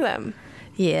 both of them.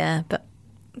 Yeah, but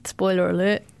spoiler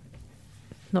alert,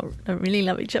 don't really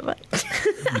love each other.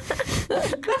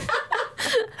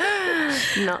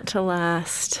 Not to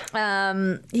last.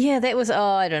 Yeah, that was,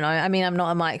 I don't know. I mean, I'm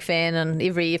not a Mike fan, and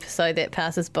every episode that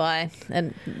passes by,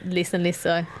 and less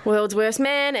so. World's worst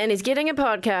man, and he's getting a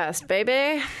podcast,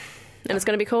 baby. And it's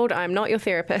going to be called I'm Not Your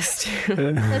Therapist.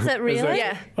 Is it really?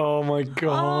 Yeah. Oh my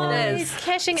god. It He's is.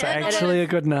 cashing It's in. actually a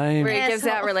good name. Where he gives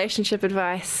out Asshole. relationship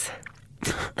advice.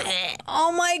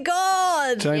 Oh my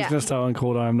god! James Yeah. gonna start one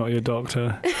called I'm Not Your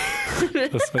Doctor.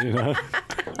 Just so you know.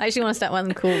 I actually want to start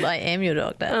one called I Am Your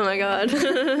Doctor. Oh my god.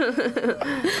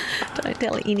 Don't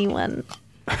tell anyone.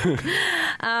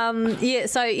 Yeah,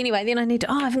 so anyway, then I need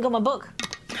to... I haven't got my book.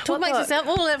 Talk amongst book? yourself.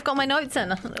 Oh, I've got my notes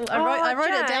in. I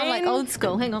wrote it down like Jane. old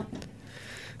school. Hang on.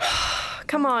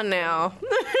 Come on now.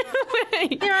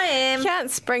 Here I am.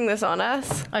 Can't spring this on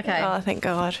us. Okay. Oh, thank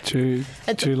God. Do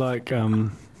you like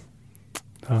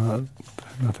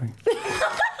nothing.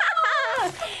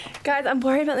 Guys, I'm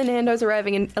worried about the Nando's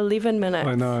arriving in 11 minutes.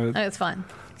 I know. Oh, it's fine.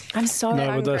 I'm so No,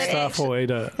 but the hungry. staff will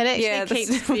eat it. It actually Yeah, the keeps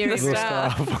s- very the The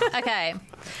staff. staff. Okay.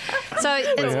 So We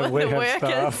it's, have, we the have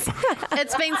workers. staff.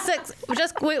 it's been 6...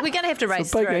 We're going to have to race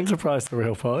It's a big through. enterprise, the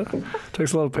real fight.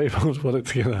 Takes a lot of people to put it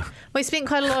together. We spent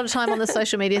quite a lot of time on the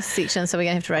social media section, so we're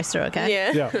going to have to race through, okay?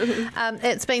 Yeah. Yeah.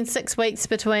 It's been 6 weeks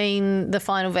between the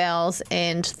final vows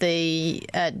and the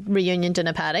reunion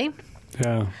dinner party.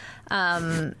 Yeah.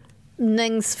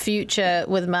 Ning's future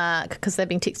with Mark, because they've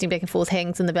been texting back and forth,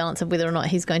 hangs in the balance of whether or not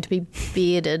he's going to be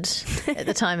bearded at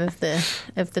the time of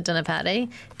the dinner party.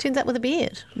 Turns out with a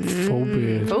beard. Full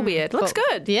beard. Full beard. Looks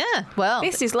good. Yeah, well,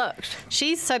 Best he's looked.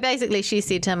 she said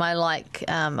to him, I like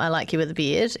you with a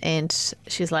beard, and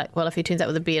she's like, well, if he turns out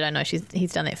with a beard, I know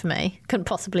he's done that for me. Couldn't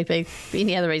possibly be for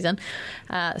any other reason.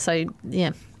 So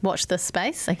yeah, watch this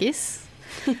space, I guess.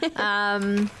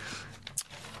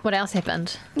 What else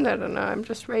happened? I don't know. I'm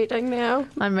just reading now.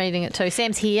 I'm reading it too.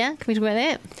 Sam's here. Can we talk about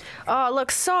that? Oh, it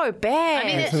looks so bad. I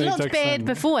mean, it Anthony looked Dixon. bad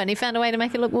before, and he found a way to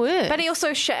make it look worse. but he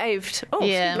also shaved. Oh,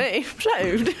 Yeah. excuse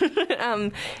me. Shaved.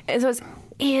 And so his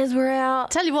ears were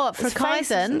out. Tell you what, for His face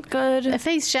Kaizen, isn't good. if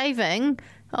he's shaving,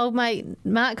 old mate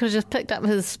Mark could have just picked up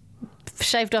his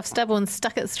shaved off stubble and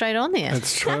stuck it straight on there.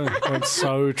 It's true. It's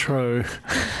so true.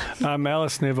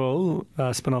 Alice Neville,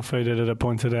 spin-off feed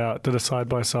editor, did a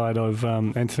side-by-side of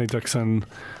Anthony Dixon.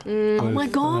 Oh my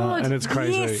God, and it's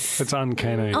crazy. yes. It's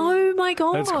uncanny. Oh my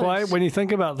God. It's quite, when you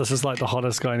think about this, is like the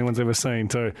hottest guy anyone's ever seen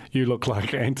too. You look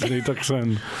like Anthony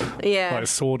Dixon, Yeah. like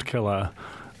sword killer.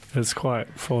 It's quite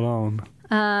full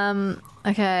on.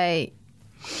 Okay.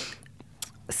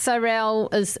 Sorrel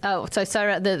is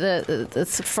Sorrel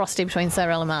it's frosty between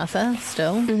Sorrel and Martha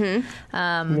still.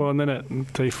 Mm-hmm. Well, and then it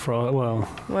defrost. Well,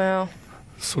 Well,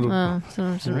 sort of. So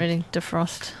it doesn't really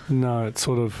defrost. No, it's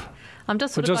sort of. I'm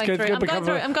just It sort of just going gets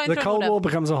through. I'm going the through Cold order. War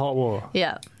becomes a hot war.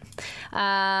 Yeah.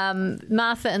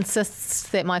 Martha insists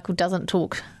that Michael doesn't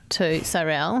talk to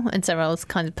Sorrel, and Sorrel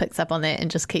kind of picks up on that and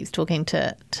just keeps talking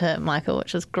to Michael,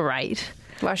 which is great.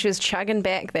 while she was chugging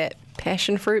back that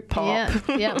passion fruit pop.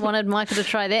 Yeah, wanted Michael to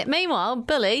try that. Meanwhile,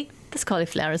 Billy, this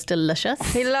cauliflower is delicious.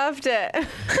 He loved it.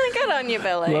 Good on you,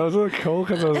 Billy. Well, was it cool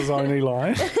because it was his only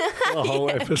line the whole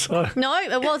episode? No,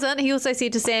 it wasn't. He also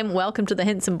said to Sam, "Welcome to the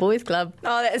Handsome Boys Club."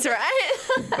 Oh, that's right.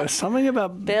 There's something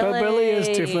about Billy. Billy is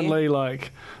definitely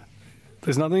like.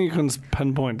 There's nothing you can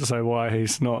pinpoint to say why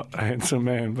he's not a handsome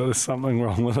man, but there's something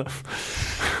wrong with him.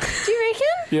 Do you reckon?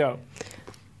 Yeah.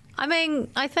 I mean,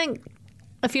 I think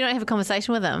if you don't have a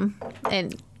conversation with him,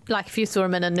 and like if you saw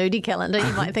him in a nudie calendar,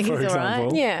 you might think For he's all right.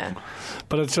 example. Yeah.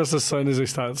 But it's just as soon as he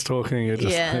starts talking, it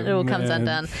just Yeah, it all comes man.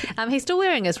 undone. He's still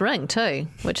wearing his ring too,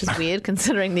 which is weird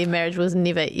considering their marriage was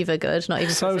never ever good. Not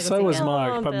even for a So single was second.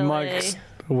 Mike, but Billy. Mike's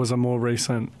was a more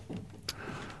recent.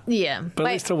 Yeah, But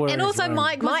at least still wearing and his also ring.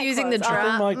 Mike was Mike using was. the I drop.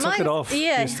 think Mike took it off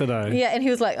yesterday. Yeah, and he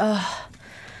was like, oh,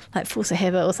 like force a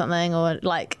habit or something, or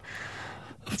like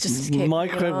just keep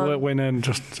Mike moving on. went in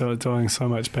just doing so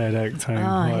much bad acting. Oh,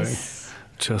 like, he's-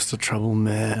 just a trouble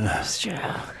man.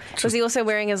 Was he also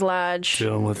wearing his large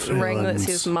Dealing with ring that feelings.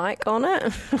 says Mike on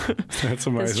it? That's His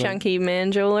amazing. chunky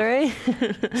man jewellery.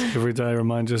 Every day,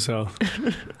 remind yourself.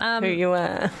 Who you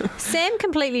are. Sam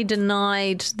completely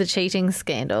denied the cheating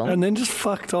scandal. And then just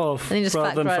fucked off. And he just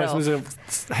rather fucked right face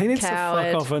himself. He needs Coward.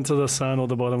 to fuck off into the sun or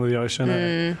the bottom of the ocean.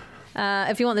 eh?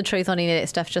 If you want the truth on any of that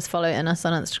stuff, just follow Innes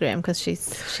on Instagram because she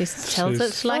tells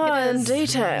She's- it like Oh, it in is.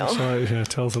 detail. So, yeah,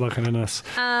 tells it like an Innes.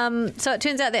 So it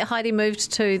turns out that Heidi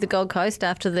moved to the Gold Coast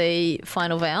after the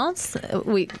final vows.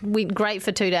 We went great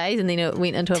for 2 days and then it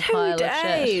went into a 2 pile of shit.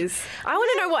 days. I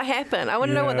want to know what happened. I want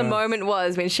to know what the Yeah. moment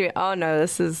was when she went, oh no,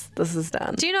 this is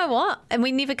done. Do you know what? And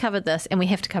we never covered this and we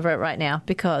have to cover it right now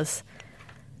because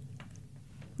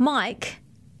Mike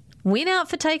went out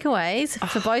for takeaways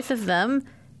for both of them,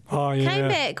 Oh, yeah. came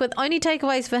back with only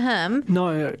takeaways for him.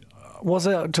 No, was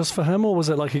it just for him, or was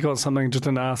it like he got something, just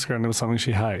didn't ask her, and it was something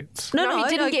she hates? No, he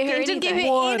didn't get her he didn't give her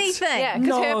anything. What? anything. Yeah,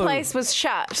 because her No. place was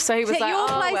shut. So he was like, Your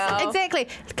oh, place, well. exactly,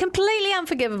 completely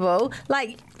unforgivable.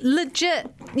 Like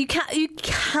legit, you can't.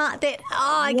 That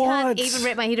I can't What? even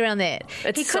wrap my head around that.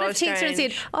 It's He could so have texted her and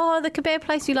said, strange. "Oh, the kebab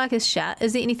place you like is shut.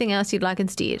 Is there anything else you'd like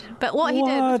instead?" But what he did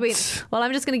was What? went, "Well,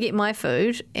 I'm just going to get my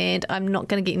food, and I'm not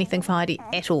going to get anything for Heidi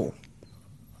at all."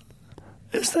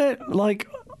 Is that, like,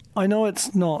 I know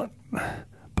it's not,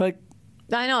 but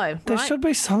I know, there right? should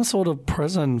be some sort of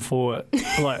prison for,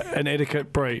 like, an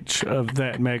etiquette breach of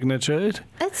that magnitude.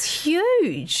 It's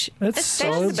huge. It's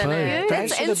so that's big. That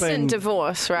That's should have instant been-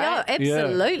 divorce, Yeah, right?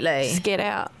 absolutely. Just get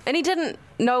out. And he didn't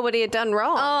know what he had done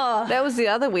wrong. Oh. That was the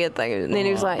other weird thing. And then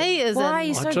he was like, He is why are an-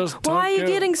 you, I so, just why are don't you get-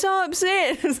 getting so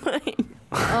upset? It's like,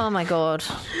 Oh my god.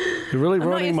 You're really not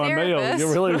ruining your my meal. therapist.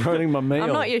 You're really ruining my meal.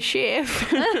 I'm not your chef.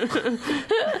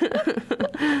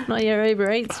 Not your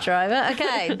Uber Eats driver.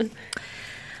 Okay.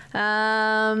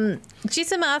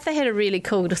 Jess and Martha had a really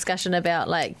cool discussion about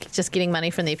like just getting money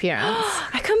from their parents.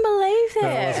 I couldn't believe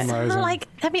That was that. amazing. Like,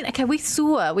 I mean, okay, we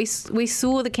saw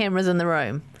the cameras in the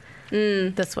room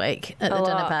this week at the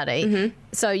dinner lot. party.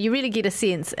 So you really get a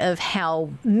sense of how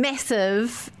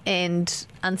massive and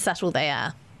unsubtle they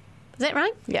are. Is that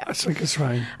right? Yeah. I think it's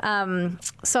right.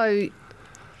 So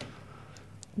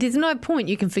there's no point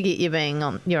you can forget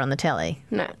you're on the telly.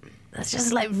 No. It's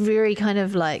just like very kind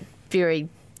of like very.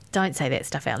 Don't say that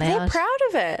stuff out loud. They're proud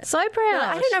of it. So proud. They're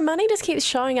like, I don't know, money just keeps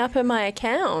showing up in my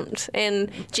account.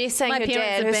 And Jess saying My her parents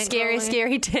dad, are her bankrolling.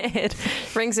 scary dad,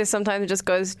 rings her sometimes and just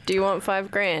goes, do you want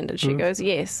 $5,000? And she goes,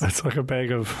 yes. It's like a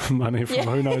bag of money from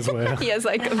who knows where. He has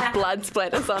like blood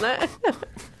splatters on it.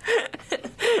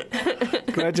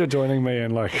 Glad you're joining me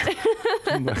in like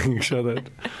making sure that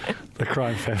the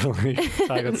crime family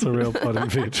targets the real plot and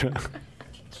future.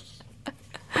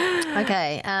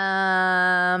 Okay.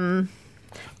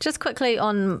 Just quickly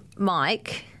on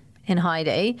Mike and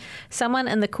Heidi, someone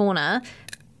in the corner,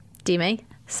 Demi,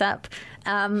 sup,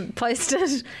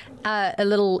 posted a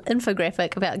little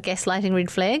infographic about gaslighting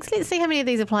red flags. Let's see how many of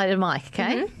these apply to Mike,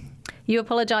 okay? You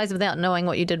apologise without knowing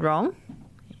what you did wrong.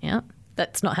 Yeah.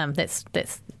 That's not him. That's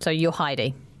so you're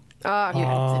Heidi. Oh, okay.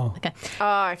 Okay.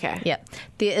 Oh, okay. Yeah.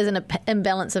 There is an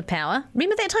imbalance of power.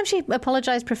 Remember that time she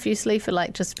apologised profusely for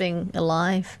like just being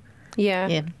alive? Yeah.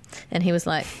 Yeah. And he was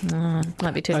like,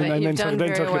 might be too late. you've done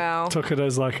very well. took it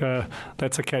as like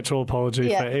that's a catch-all apology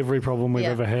Yeah. for every problem we've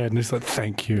Yeah. ever had. And he's like,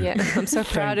 thank you. Yeah. I'm so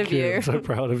proud Thank of you. I'm so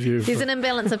proud of you. There's an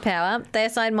imbalance of power. They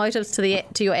assign motives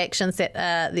to your actions that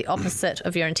are the opposite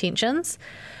of your intentions.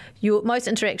 Most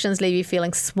interactions leave you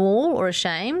feeling small or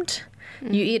ashamed.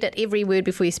 You edit every word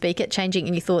before you speak it, changing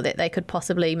any thought that they could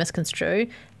possibly misconstrue.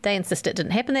 They insist it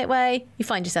didn't happen that way. You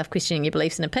find yourself questioning your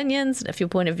beliefs and opinions. If your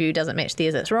point of view doesn't match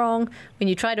theirs, it's wrong. When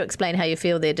you try to explain how you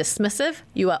feel, they're dismissive.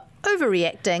 You are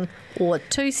overreacting or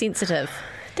too sensitive.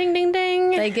 Ding, ding,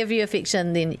 ding. They give you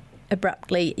affection, then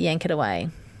abruptly yank it away.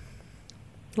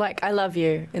 Like, I love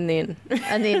you. And then.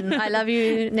 And then, I love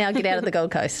you, now get out of the Gold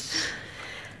Coast.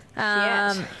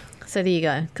 Shit. So there you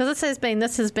go. Because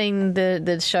this has been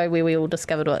the show where we all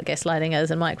discovered what gaslighting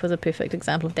is, and Mike was a perfect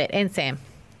example of that, and Sam.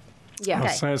 Yeah.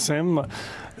 Okay. So Sam,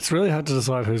 it's really hard to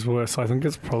decide who's worse. I think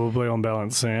it's probably on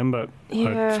balance Sam, but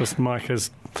Yeah. Mike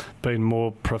has been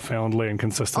more profoundly and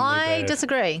consistently I bad.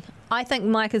 disagree. I think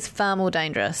Mike is far more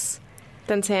dangerous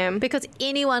Then Sam. because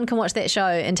anyone can watch that show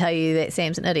and tell you that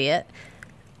Sam's an idiot.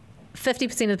 50%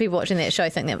 of the people watching that show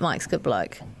think that Mike's a good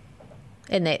bloke,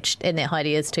 and that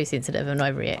Heidi is too sensitive and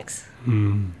overreacts.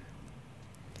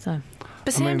 So,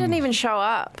 But Sam mean- didn't even show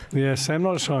up. Yeah, Sam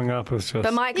not showing up is just...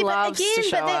 But Mike yeah, loves to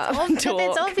show up and but talk.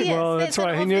 that's obvious. well, that's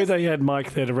right. He knew that he had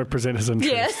Mike there to represent his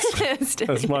interests. Yes.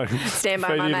 That's my Stand by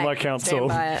for my you, mate. my counsel.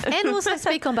 Stand by it. and also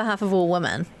speak on behalf of all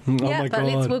women. Oh Yeah, my But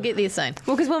god! we'll get there soon.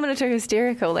 Well, because women are too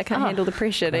hysterical. They can't handle the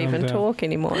pressure to Calm even down. talk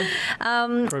anymore. Groups of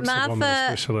women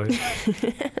Martha especially.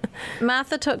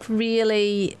 took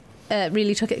really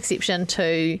took exception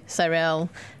to Cyrell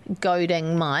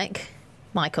goading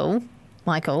Michael,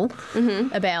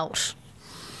 about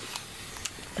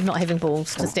not having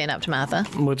balls to stand up to Martha.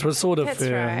 Which was sort of That's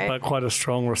fair, right. but quite a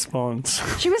strong response.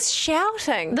 She was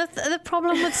shouting. The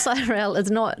problem with Cyrell is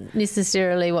not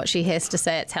necessarily what she has to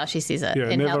say; it's how she says it, Yeah,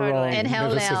 and never how wrong. and how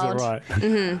never loud, says it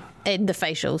right. and the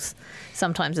facials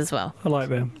sometimes as well. I like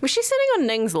them. Was she sitting on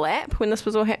Ning's lap when this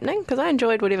was all happening? Because I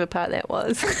enjoyed whatever part that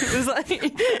was. It was like,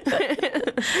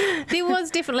 There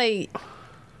was definitely.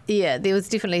 Yeah, there was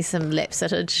definitely some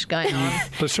lapsittage going on.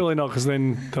 But surely not, because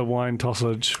then the wine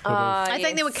tossage would have... I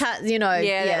think there were cuts, that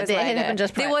that had happened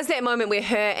just There was that moment where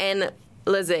her and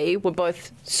Lizzie were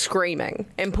both screaming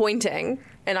and pointing,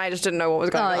 and I just didn't know what was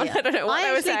going on. I don't know what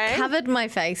they were saying. I actually covered my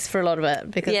face for a lot of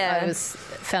it because I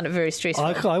found it very stressful.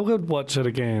 I would watch it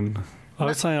again. I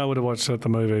was saying I would have watched it at the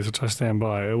movies, which I stand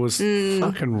by. It was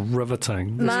fucking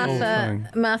riveting.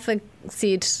 Martha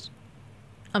said,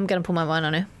 I'm going to pour my wine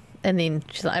on her. And then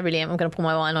she's like, I really am. I'm going to pour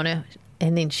my wine on her.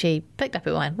 And then she picked up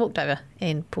her wine, walked over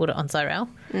and poured it on Cyrell.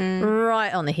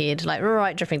 Right on the head, like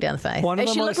right dripping down the face.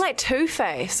 She looked like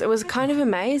Two-Face. It was kind of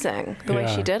amazing the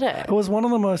way she did it. It was one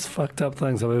of the most fucked up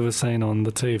things I've ever seen on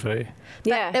the TV.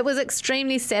 But it was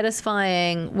extremely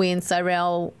satisfying when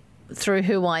Cyrell threw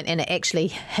her wine and it actually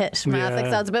hit Martha.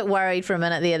 So I was a bit worried for a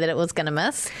minute there that it was going to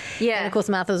miss. Yeah. And of course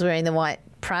Martha was wearing the white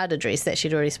Prada dress that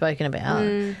she'd already spoken about.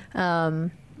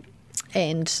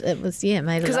 And it was,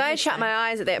 made it. Because I had shut my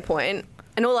eyes at that point,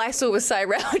 and all I saw was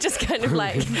Cyrell just kind of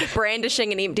like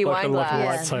brandishing an empty wine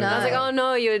glass. And I was like, oh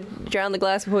no, you would drown the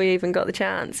glass before you even got the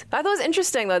chance. I thought it was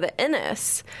interesting though that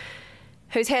Innes,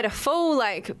 who's had a full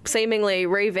like seemingly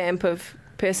revamp of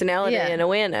personality and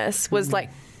awareness, was like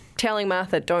telling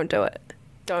Martha, don't do it.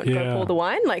 Don't go pour the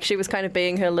wine. Like she was kind of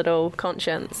being her little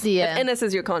conscience. Yeah. If Innes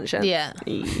is your conscience. Yeah,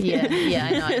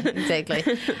 I know, exactly.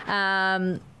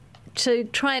 To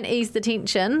try and ease the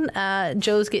tension,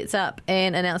 Jules gets up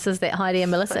and announces that Heidi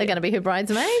and Melissa are going to be her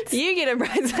bridesmaids. You get a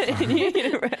bridesmaid.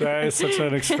 That is such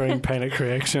an extreme panic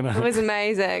reaction. It was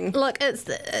amazing. Look, it's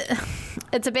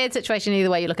a bad situation either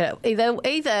way you look at it.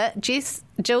 Either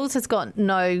Jules has got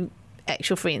no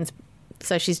actual friends,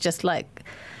 so she's just like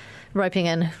roping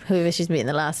in whoever she's met in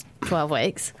the last 12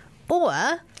 weeks,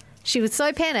 or she was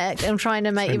so panicked and trying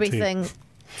to make everything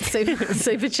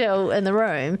super chill in the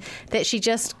room that she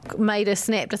just made a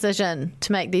snap decision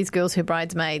to make these girls her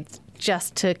bridesmaids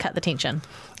just to cut the tension.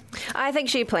 I think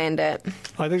she planned it.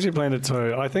 I think she planned it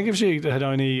too. I think if she had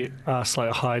only asked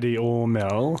like Heidi or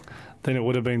Mel, then it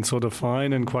would have been sort of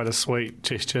fine and quite a sweet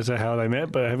gesture to how they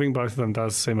met. But having both of them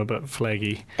does seem a bit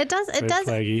flaggy. It does.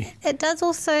 Flaggy. It does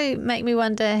also make me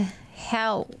wonder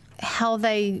how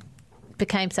they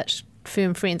became such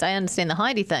firm friends. I understand the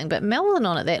Heidi thing, but Mel wasn't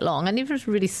on it that long. I never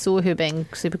really saw her being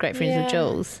super great friends with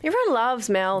Jules. Everyone loves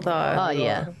Mel, though. Oh,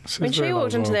 yeah. When she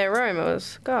walked into their room, it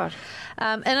was, God.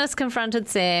 Innes confronted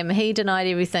Sam. He denied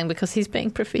everything because he's being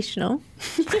professional.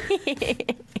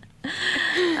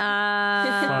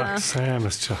 Fuck, Sam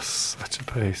is just such a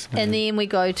piece, man. And then we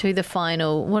go to the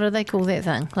final, what do they call that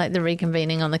thing? Like the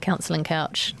reconvening on the counselling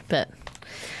couch, but...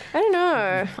 I don't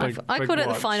know. I called it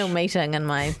the final meeting in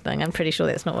my thing. I'm pretty sure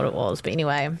that's not what it was. But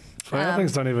anyway. Final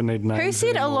things don't even need names. Who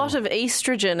said anymore. a lot of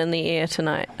estrogen in the air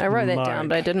tonight? I wrote that down,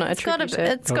 but I did not attribute it.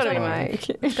 It's got to be Mike.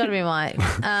 It's got to be Mike.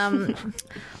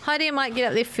 Heidi and Mike get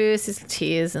up there first. There's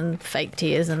tears and fake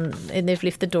tears, and they've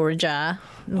left the door ajar.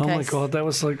 Oh my God,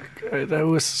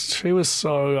 she was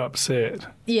so upset.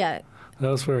 Yeah. That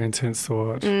was very intense to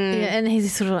watch. Yeah, and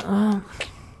he's sort of like, oh,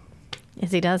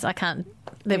 as he does. I can't.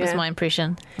 That was my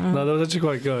impression. No, that was actually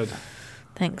quite good.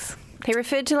 Thanks. He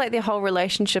referred to like their whole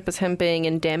relationship as him being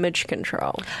in damage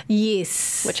control.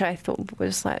 Yes. Which I thought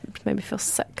was like made me feel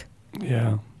sick.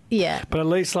 Yeah. Yeah. But at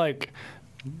least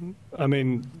I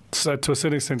mean, so to a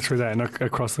certain extent through that and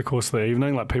across the course of the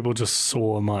evening, like people just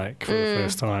saw Mike for the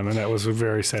first time, and that was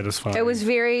very satisfying. It was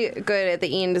very good at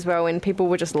the end as well when people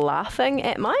were just laughing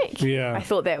at Mike. Yeah. I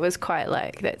thought that was quite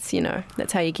like, that's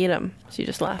how you get him. So you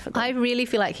just laugh at them. I really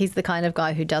feel like he's the kind of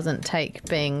guy who doesn't take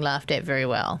being laughed at very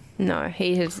well. No,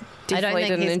 he definitely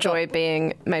didn't enjoy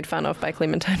being made fun of by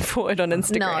Clementine Ford on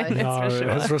Instagram. No, for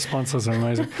sure. His responses are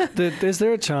amazing. Is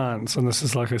there a chance, and this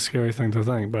is like a scary thing to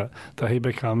think, but that he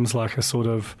becomes like a sort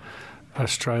of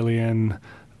Australian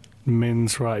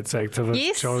men's rights activist?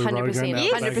 Yes, Joe 100%. Rogan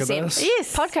Yes, out back of 100%. this?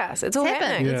 Yes, podcast. It's all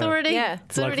happening. It's already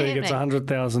He gets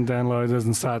 100,000 downloaders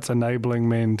and starts enabling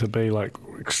men to be like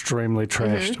extremely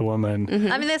trash to women.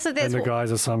 I mean, that's and the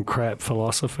guys are some crap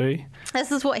philosophy.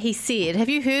 This is what he said. Have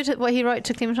you heard what he wrote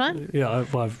to Clementine? Yeah,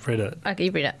 I've read it. Okay,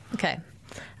 you've read it. Okay.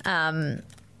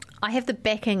 I have the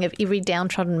backing of every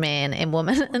downtrodden man and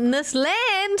woman in this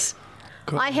land.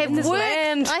 God, I have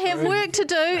work to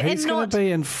do. He's going to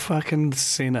be in fucking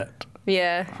Senate.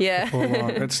 Yeah.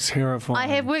 It's terrifying. I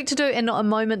have work to do, and not a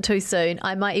moment too soon.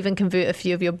 I might even convert a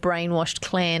few of your brainwashed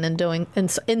clan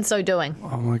in so doing.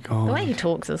 Oh my God. The way he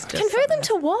talks is just Convert them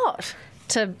to what?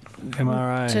 To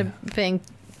MRA. To being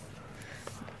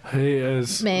He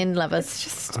is man lovers.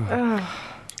 Just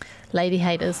lady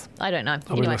haters. I don't know.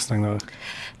 I'll be listening though.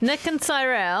 Nick and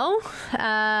Cyrell,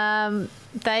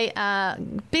 they are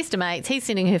best of mates. He's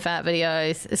sending her fart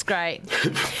videos. It's great.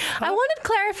 I wanted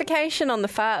clarification on the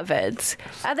fart vids.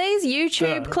 Are these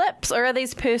YouTube clips or are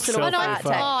these personal fart tapes?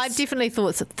 I definitely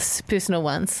thought it's personal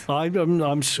ones.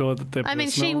 I'm sure that they're personal. I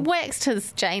mean, she waxed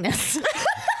his Janus.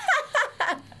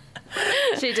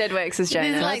 She did wax his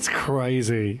Janus. That's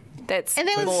crazy. And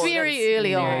that was very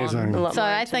early amazing. on. So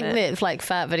I think that like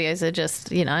fart videos are just,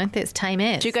 that's tame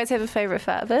as. Do you guys have a favourite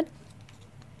fart vid?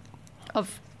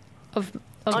 Of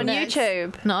on Nick's?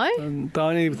 YouTube? No?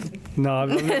 No.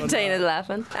 Tina's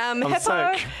laughing. sick. I'm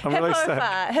really sick.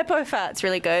 Hippo fart's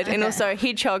really good. And also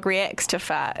Hedgehog reacts to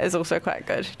fart is also quite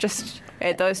good. Just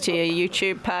add those to your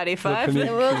YouTube party 5.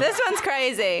 Well, this one's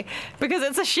crazy because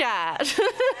it's a shat. You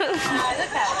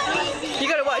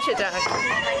got to watch it, Doug.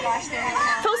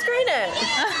 Full screen it.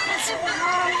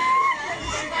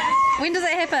 When does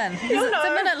it happen? It's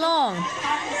a minute long.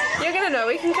 You're going to know.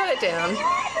 We can cut it down.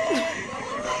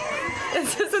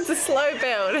 It's a slow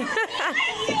build.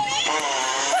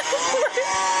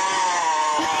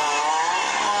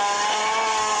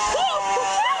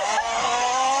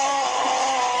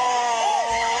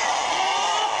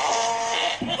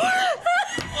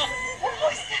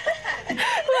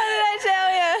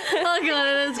 Oh god,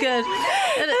 it is good.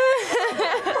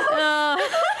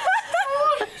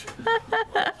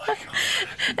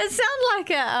 It sounds like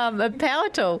a power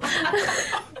tool.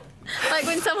 Like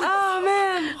when someone... Oh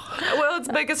man, world's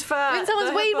biggest fart. When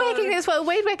someone's weed whacking, that's what a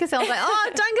weed whacker sounds like.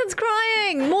 Oh, Duncan's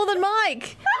crying more than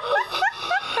Mike.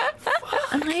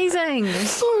 Amazing.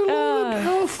 So loud and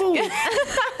powerful.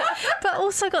 But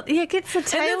also gets the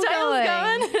tail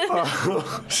going.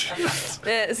 Oh, shit.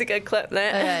 Yeah, it's a good clip,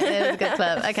 that. Okay, it was a good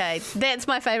clip. Okay, that's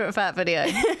my favourite fart video.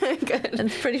 Good. I'm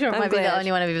pretty sure it might be the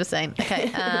only one I've ever seen. Okay,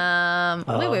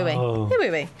 where were we? What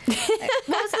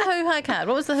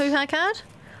was the hoo-ha card?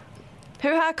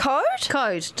 Hoo-ha code?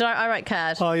 Code. I wrote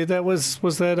card. Oh, yeah, that was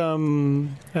that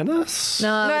Ennis?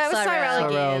 No, it was Cyrell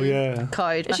Cyrell, yeah.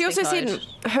 Code. She also said,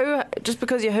 just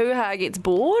because your hoo-ha gets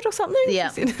bored or something?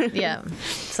 Yeah, yeah.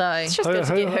 So it's just good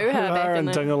to get hoo-ha back in and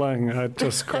there. ding-a-ling are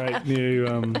just great new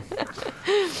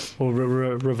or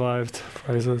revived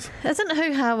phrases. Isn't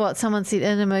hoo-ha what someone said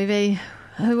in a movie?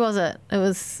 Who was it? It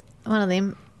was one of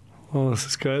them. Oh, this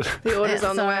is good. The order's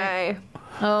on the Sorry. way.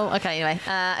 Oh, okay, anyway.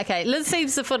 Okay, Liz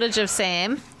sees the footage of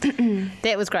Sam.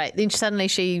 That was great. Then suddenly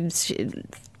she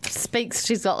speaks.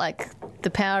 She's got like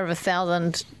the power of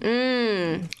 1,000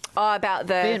 Oh, about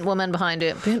the... burnt woman behind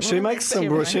her. She made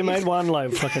one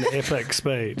like fucking epic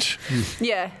speech.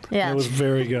 Yeah. Yeah. It was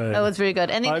very good. It was very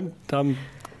good. And then,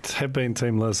 have been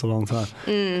Team Liz a long time.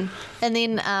 and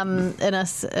then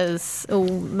Innes is all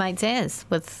mates as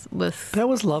with. That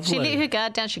was lovely. She let her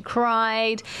guard down. She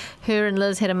cried. Her and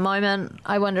Liz had a moment.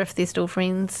 I wonder if they're still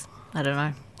friends. I don't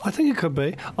know. I think it could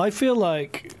be. I feel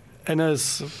like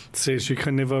Innes says you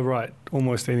can never write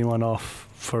almost anyone off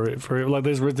for it. Like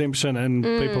there's redemption in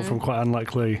people from quite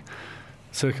unlikely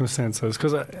circumstances,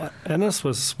 because Innes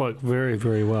spoke very,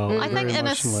 very well. I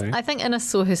think Innes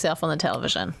saw herself on the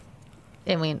television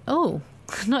and went, "Oh,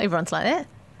 not everyone's like that."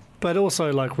 But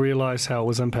also, like, realise how it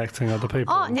was impacting other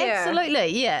people. Oh, absolutely,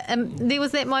 yeah. There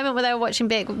was that moment where they were watching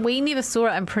back. We never saw it,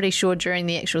 I'm pretty sure, during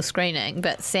the actual screening.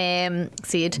 But Sam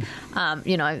said,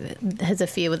 his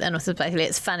affair with Innes is basically,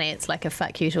 it's funny. It's like a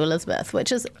fuck you to Elizabeth,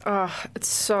 which is... Oh, it's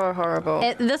so horrible.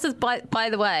 This is, by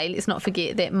the way, let's not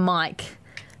forget that Mike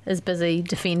is busy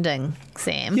defending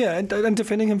Sam. Yeah, and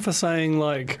defending him for saying,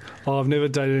 like, oh, I've never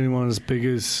dated anyone as big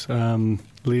as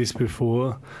Les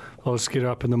before. I'll just get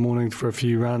up in the morning for a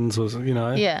few runs, or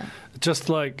Yeah. Just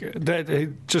like that, he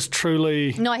just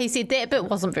truly. No, he said that bit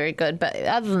wasn't very good, but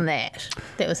other than that,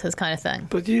 that was his kind of thing.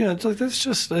 But he's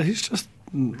just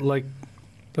like,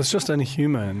 that's just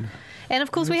inhuman. And of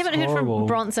course, we haven't heard from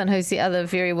Bronson, who's the other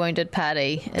very wounded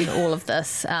party in all of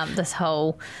this, this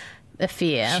whole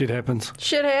affair. Shit happens.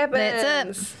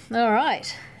 That's it. All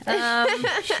right.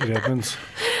 Shit happens.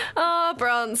 Oh,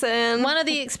 Bronson. One of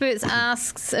the experts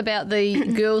asks about the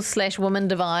girls/woman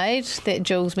divide that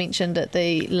Jules mentioned at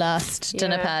the last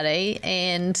dinner party,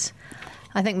 and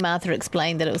I think Martha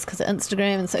explained that it was because of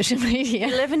Instagram and social media.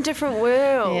 We live in different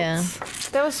worlds. Yeah.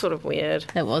 That was sort of weird.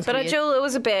 It was but weird. Jules, it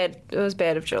was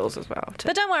bad of Jules as well.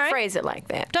 But don't worry. Phrase it like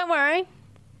that. Don't worry.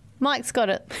 Mike's got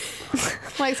it.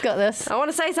 Mike's got this. I want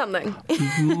to say something.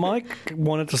 Mike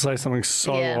wanted to say something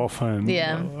so often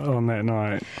on that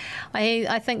night.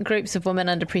 I think groups of women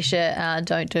under pressure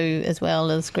don't do as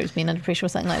well as groups of men under pressure or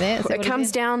something like that. It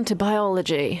comes down to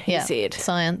biology, he said.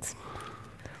 Science.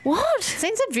 What?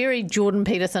 Seems a very Jordan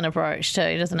Peterson approach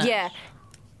too, doesn't it? Yeah.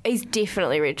 He's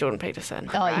definitely read Jordan Peterson.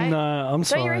 Oh, yeah. right? No, I'm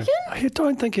sorry. you reckon? I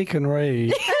don't think he can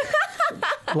read.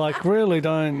 Like, really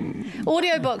don't.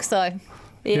 Audiobooks, though.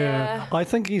 Yeah. I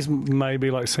think he's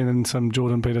maybe like seen in some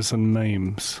Jordan Peterson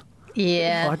memes.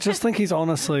 Yeah. I just think he's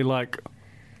honestly like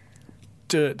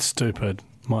dirt stupid,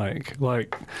 Mike.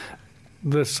 Like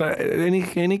this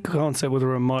any concept with a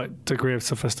remote degree of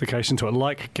sophistication to it,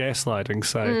 like gaslighting,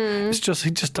 say, it's just he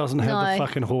just doesn't have No. the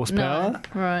fucking horsepower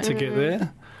Right. to get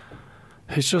there.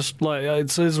 He's just like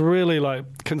it's really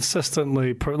like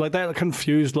consistently like that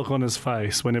confused look on his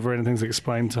face whenever anything's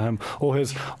explained to him, or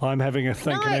his I'm having a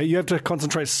think. No. And you have to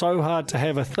concentrate so hard to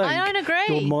have a think. I don't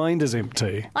agree. Your mind is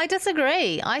empty. I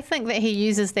disagree. I think that he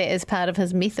uses that as part of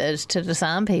his method to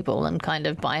disarm people and kind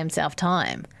of buy himself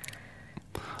time.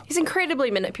 He's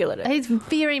incredibly manipulative. He's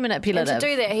very And manipulative. to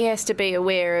do that, he has to be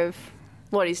aware of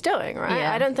what he's doing, right?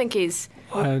 Yeah. I don't think he's...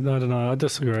 I don't know. I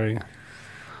disagree.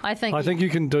 I think you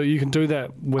can do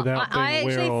that without I being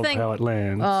actually aware of think- how it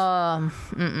lands.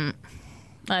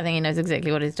 I think he knows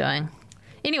exactly what he's doing.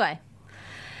 Anyway,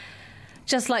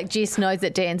 just like Jess knows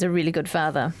that Dan's a really good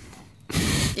father.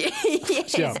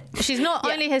 Yeah. She's not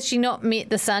only has she not met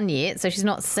the son yet, so she's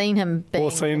not seen him being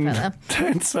Or seen a father.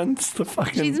 Dan since the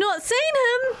fucking. She's not seen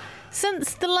him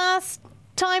since the last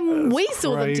time we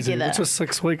saw them crazy. together. Which was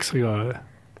 6 weeks ago.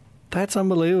 That's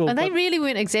unbelievable. And they but really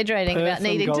weren't exaggerating Perth about and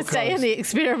needing to Gold stay in Coast. the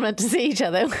experiment to see each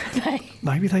other, were they?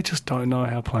 maybe they just don't know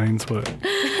how planes work.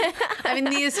 I mean,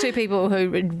 there's two people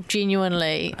who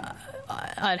genuinely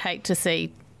I'd hate to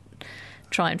see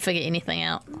try and figure anything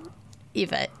out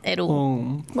ever at all.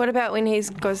 What about when he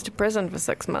goes to prison for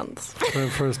 6 months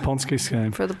For his Ponsky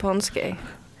scheme. for the Ponsky?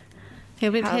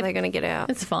 He'll be, How are they going to get out?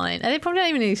 it's fine. And they probably don't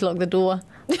even need to lock the door.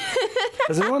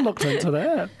 Has anyone looked into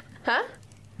that? Huh?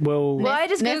 Well, Well, I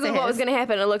just NASA googled what has. was going to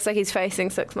happen. It looks like he's facing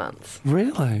 6 months.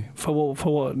 really? For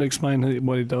what? Explain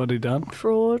what he done.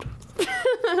 Fraud.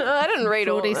 I didn't read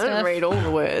Fraudy stuff. all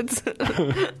the words.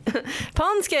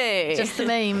 Ponsky. Just the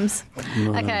memes.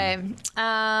 Okay.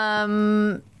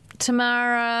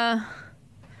 Tamara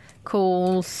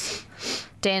calls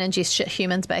Dan and Jess shit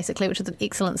humans, basically, which is an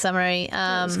excellent summary.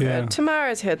 Yeah.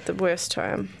 Tamara's had the worst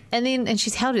time. And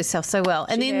she's held herself so well.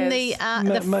 And She then has.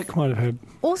 the Mick might have had.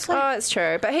 also Oh, it's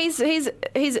true. But he's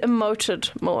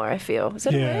emoted more, I feel. Is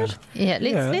that a Yeah. word?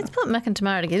 let's put Mick and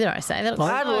Tamara together. I say that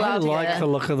looks I love like it. the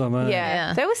look of them. Eh?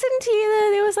 Yeah. They were sitting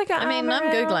together. There was like an I mean, arm I'm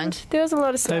around. Googling. There was a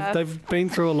lot of stuff. They've been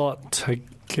through a lot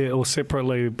together or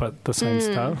separately, but the same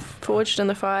stuff. Forged in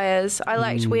the fires. I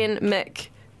liked when Mick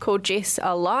called Jess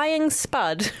a lying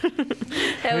spud.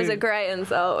 That was a great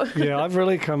insult. Yeah, I've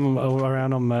really come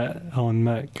around on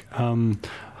Mick.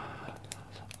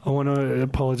 I want to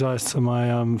apologise to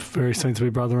my very soon-to-be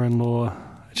brother-in-law.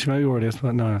 Actually, maybe already is,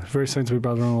 but no. Very soon-to-be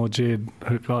brother-in-law, Jed,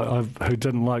 who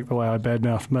didn't like the way I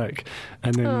badmouthed Mick.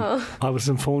 And then I was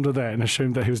informed of that and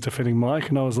assumed that he was defending Mike,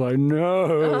 and I was like,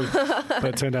 no! But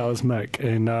it turned out it was Mick.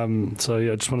 And so,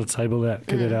 yeah, I just want to table that,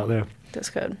 get it out there. That's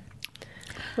good.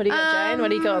 What do you got, Jane? What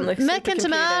do you got on the Mick and supercomputer?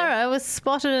 Tamara was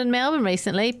spotted in Melbourne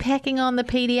recently, packing on the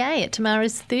PDA at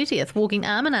Tamara's 30th, walking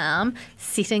arm in arm,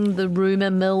 setting the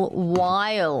rumour mill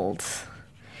wild.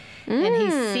 And he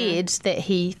said that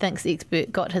he thinks the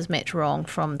expert got his match wrong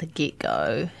from the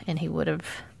get-go, and he would have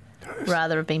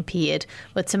rather have been paired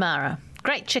with Tamara.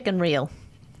 Great chick and real.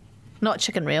 Not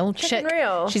chicken real. Chicken chick.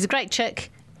 real. She's a great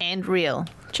chick and real.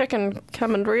 Chicken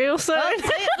coming real soon. Oh, see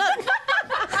it? Look.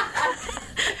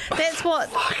 That's what.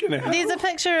 There's a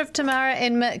picture of Tamara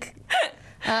and Mick.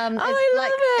 I like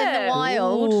love in it. the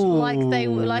wild,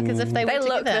 like as if they They were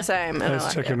look together. the same. and I That's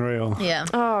like chicken it. real. Yeah.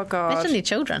 Oh, God. Imagine their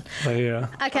children. But yeah.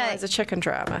 Okay. It's a chicken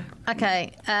drama.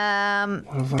 Okay.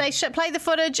 They should play the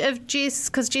footage of Jess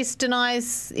because Jess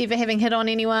denies ever having hit on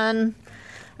anyone.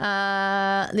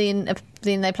 Then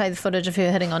they play the footage of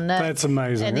her hitting on Nick. That's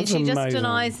amazing. And then That's she just amazing.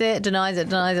 denies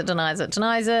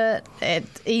it.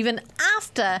 Even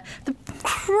after the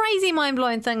crazy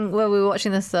mind-blowing thing while we were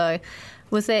watching this, though,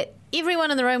 was that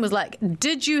everyone in the room was like,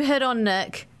 "Did you hit on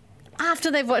Nick?"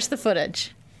 After they've watched the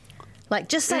footage. Like,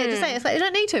 just say it. It's like, you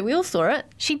don't need to. We all saw it.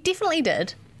 She definitely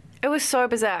did. It was so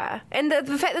bizarre. And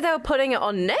the fact that they were putting it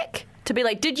on Nick to be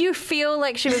like, did you feel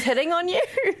like she was hitting on you?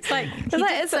 It's like, he did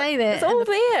it's say that. It's all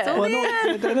there. Well,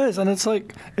 no, it is, and it's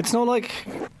like it's not like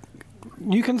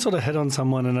you can sort of hit on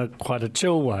someone in quite a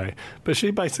chill way, but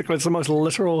she basically it's the most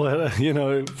literal,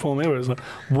 form ever. It's like,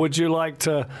 would you like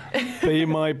to be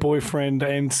my boyfriend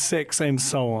and sex and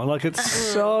so on? Like it's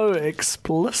so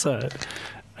explicit.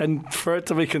 And for it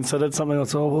to be considered something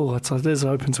that's, it is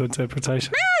open to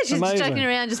interpretation. She's just Amazing. joking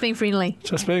around, just being friendly.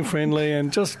 Just being friendly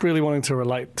and just really wanting to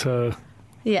relate to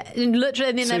Yeah, and literally.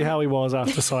 And then See how he was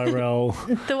after Cyrell.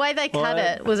 the way they cut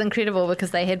Right. it was incredible because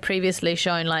they had previously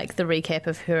shown like the recap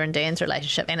of her and Dan's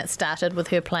relationship, and it started with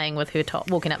her playing with her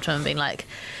top, walking up to him and being like,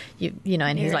 you know,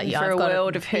 and he's like, for I've a got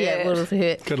world of hurt. Yeah, world of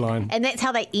hurt. Good line. And that's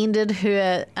how they ended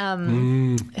her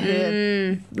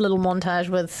her little montage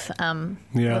with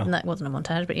Yeah. no, it wasn't a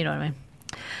montage, but you know what I mean.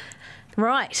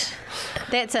 Right,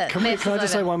 that's it. Can I That's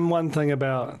just say over. one thing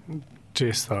about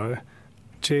Jess, though?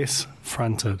 Jess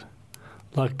fronted.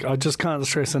 Like, I just can't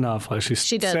stress enough. Like,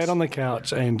 She did. sat on the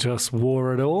couch and just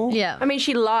wore it all. Yeah, I mean,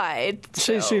 she lied.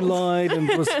 She lied and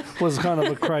was kind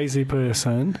of a crazy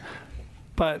person.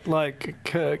 But, like,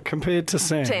 compared to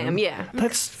Sam, yeah.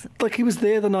 that's like he was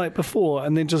there the night before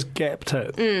and then just gapped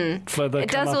it for the It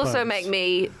does also comeuppance. make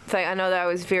me think, I know that I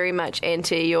was very much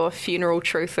anti your funeral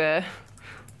truther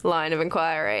line of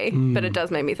inquiry, but it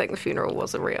does make me think the funeral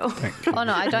wasn't real. Oh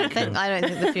no, I don't think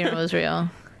the funeral was real.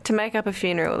 To make up a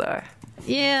funeral, though,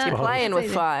 Yeah, you're playing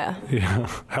with fire. Yeah,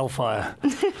 hellfire.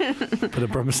 Bit of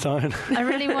brimstone. I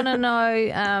really want to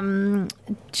know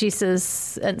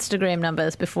Jess's Instagram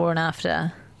numbers before and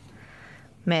after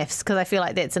MAFS, because I feel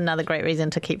like that's another great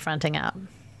reason to keep fronting up.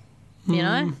 You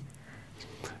know?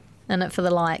 And it for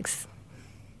the likes.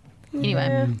 Anyway,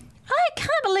 I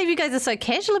can't believe you guys are so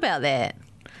casual about that.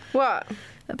 What?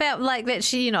 About like that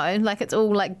she, you know, like it's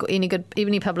all like any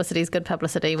publicity is good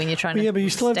publicity when you're trying to. Yeah, but you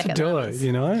still have stack to up the do it, numbers.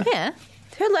 you know? Yeah.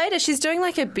 Her later, she's doing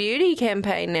like a beauty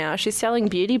campaign now. She's selling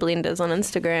beauty blenders on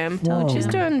Instagram. Whoa. She's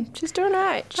doing all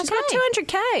right. She's got Okay.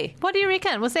 200K. What do you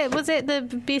reckon? Was that the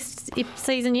best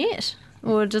season yet,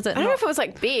 or does it? I don't know if it was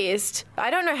like best. I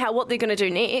don't know what they're going to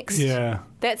do next. Yeah.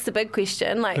 That's the big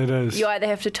question. Like, It is. you either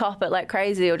have to top it like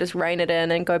crazy or just rein it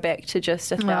in and go back to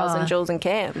just 1,000 jewels and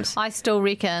cams. I still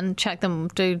reckon chuck them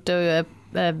do a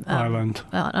Island.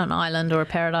 an island or a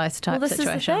paradise type Well, this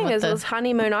situation. is the thing, with is it was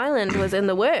Honeymoon Island was in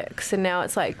the works, and now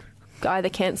it's like either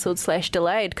cancelled /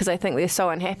 delayed because I think they're so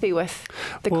unhappy with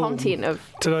the Well, content of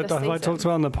Have this I season. talked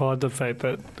about on the pod the fact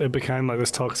that it became like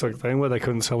this toxic thing where they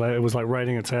couldn't sell it? It was like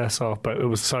rating its ass off, but it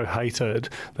was so hated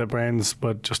that brands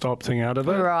were just opting out of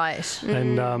it. right.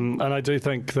 And I do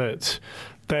think that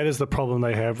is the problem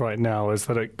they have right now, is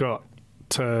that it got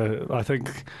to, I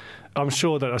think, I'm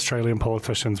sure that Australian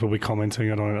politicians will be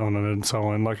commenting on it and so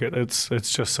on. Like it's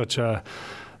just such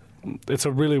it's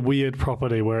a really weird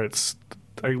property where it's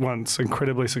at once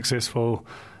incredibly successful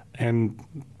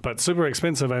but super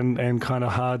expensive and kind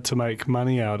of hard to make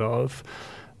money out of.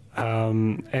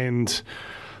 And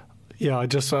yeah, I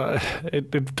just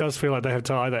it does feel like they have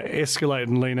to either escalate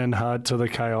and lean in hard to the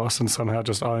chaos and somehow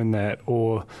just own that,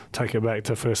 or take it back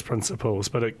to first principles.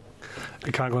 But it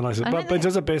can't go on like this. But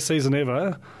just the best season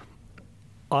ever.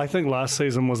 I think last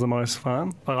season was the most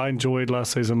fun. Like, I enjoyed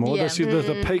last season more. Yeah.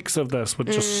 The peaks of this were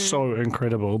just so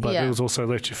incredible, but Yeah. it was also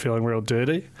left you feeling real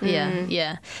dirty.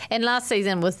 Yeah. And last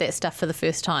season was that stuff for the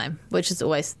first time, which is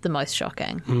always the most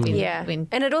shocking. Yeah,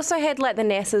 and it also had like the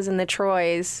NASAs and the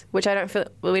Troys, which I don't feel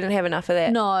we didn't have enough of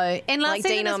that. No, and last Like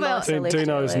season Dino as well. Meltzer. left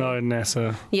Dino's early. no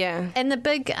NASA. Yeah, And the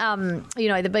big,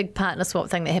 the big partner swap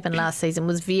thing that happened last season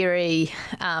was very,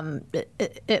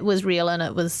 it was real, and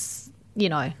it was,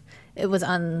 it was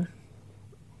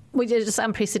just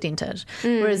unprecedented.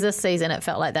 Whereas this season, it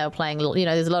felt like they were playing,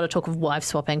 there's a lot of talk of wife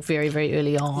swapping very, very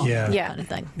early on. Yeah. Kind of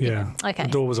thing. Yeah. Okay. The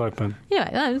door was open. Anyway,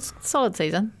 no, it's a solid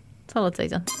season.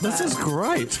 This is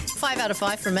great. 5 out of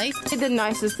 5 from me. the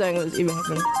nicest thing that's ever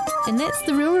happened. And that's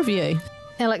the real review.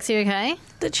 Alex, you okay?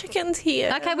 The chicken's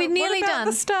here. Okay, we're nearly what about done.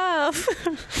 The staff.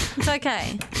 It's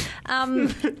okay.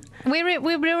 We're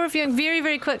real reviewing very,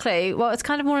 very quickly. Well, it's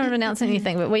kind of more of an announcement than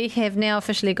anything, but we have now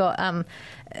officially got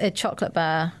a chocolate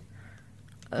bar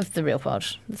of the Real Pod.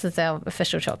 This is our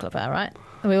official chocolate bar, right?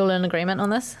 Are we all in agreement on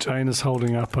this? Jane is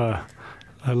holding up a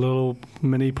little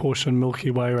mini portion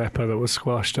Milky Way wrapper that was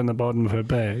squashed in the bottom of her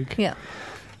bag. Yeah.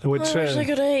 Which I wish I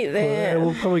could eat that. it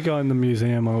will probably go in the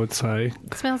museum, I would say.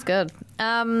 It smells good.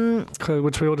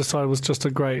 Which we all decided was just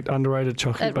a great underrated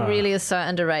chocolate It bar. really is so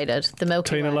underrated. The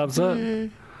Milky Tina Way. loves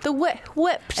it. The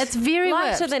whipped. It's very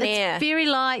lighter whipped. than it's air. very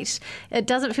light. It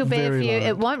doesn't feel bad Very for you. light.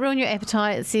 It won't ruin your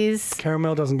appetite. It says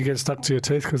Caramel doesn't get stuck to your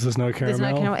teeth because there's no caramel. there's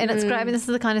no caramel. And it's great. I mean, this is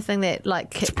the kind of thing that,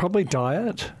 like, It's probably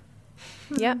diet.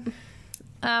 Yep.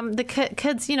 the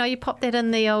kids, you pop that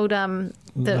in the old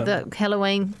the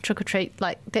Halloween trick or treat.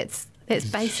 Like, that's That's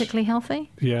basically healthy,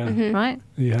 Yeah. right?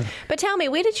 Yeah. But tell me,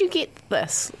 where did you get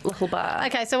this little bar?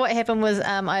 Okay, so what happened was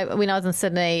when I was in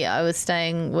Sydney, I was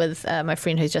staying with my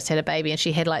friend who's just had a baby, and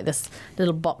she had like this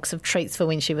little box of treats for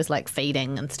when she was like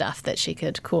feeding and stuff that she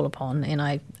could call upon, and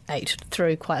I ate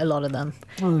through quite a lot of them.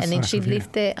 Oh, that's and then nice she of you.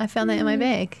 left that. I found that in my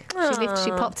bag.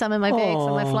 She popped some in my bag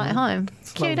for my flight home.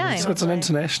 It's cute, Lovely. eh? So it's an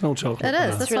international chocolate It is.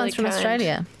 bar. This really one's from kind.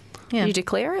 Australia. Yeah. You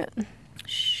declare it?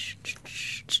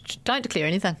 Don't declare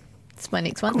anything. It's my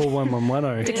next one. Call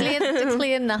 111.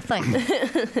 Declare nothing.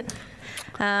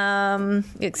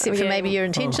 Except for maybe your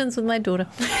intentions with my daughter.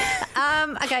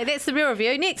 Okay, that's the real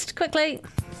review. Next, quickly.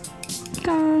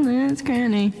 Colin's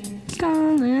Granny.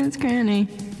 Colin's Granny.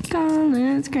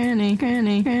 Colin's Granny.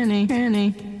 Granny.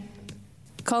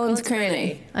 Colin's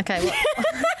Granny. Okay,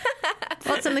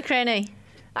 what's in the cranny?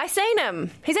 I seen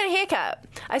him. He's had a haircut.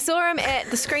 I saw him at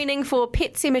the screening for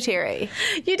Pet Cemetery.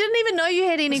 You didn't even know you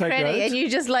had any Is that cranny, good? and you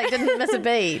just like didn't miss a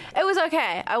beat. It was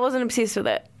okay. I wasn't obsessed with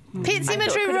it. Pet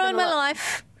Cemetery could've been ruined a my lot.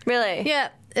 life. Really? Yeah,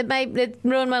 it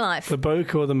ruined my life. The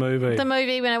book or the movie? The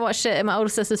movie, when I watched it at my older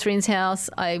sister's friend's house,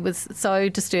 I was so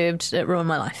disturbed. It ruined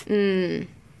my life.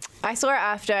 I saw it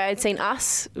after I'd seen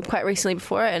Us quite recently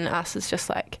before it, and Us is just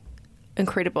like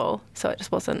incredible. So it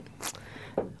just wasn't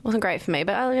great for me.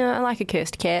 But I like a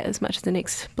cursed cat as much as the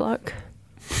next bloke.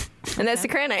 And that's the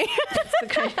cranny.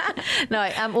 No,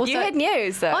 also You had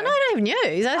news though. Oh, no, I don't have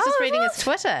news. I was just Oh, reading what? his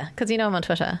Twitter, because you know I'm on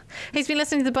Twitter. He's been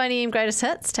listening to the Boney M Greatest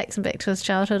Hits, takes him back to his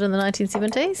childhood in the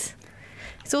 1970s.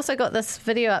 He's also got this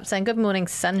video up saying, "Good morning,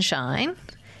 sunshine."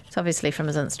 It's obviously from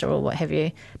his Insta or what have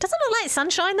you. Doesn't it look like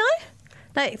sunshine, though?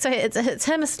 Like, so it's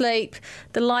him asleep,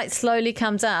 the light slowly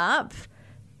comes up,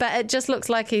 but it just looks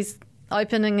like he's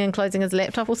opening and closing his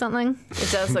laptop or something. It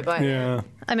does look like Yeah.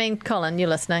 I mean, Colin, you're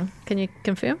listening. Can you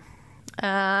confirm?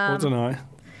 Or deny.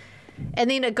 And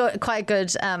then it got quite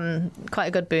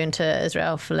a good burn to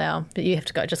Israel Folau. But you have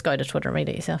to just go to Twitter and read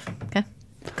it yourself. Okay,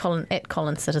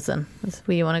 Colin Citizen is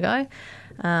where you want to go.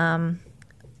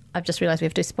 I've just realised we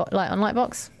have to do Spotlight on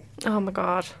Lightbox. Oh my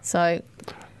god. So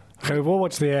Okay, we'll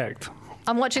watch the act.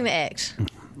 I'm watching the act. Are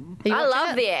you I watching love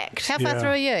it? the act. How far Yeah. through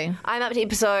are you? I'm up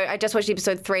to I just watched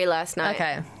episode 3 last night.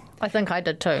 Okay, I think I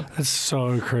did too. It's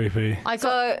so creepy. I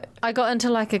got into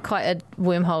like quite a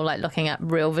wormhole, like looking up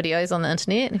real videos on the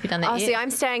internet. Have you done that Oh, yet? see,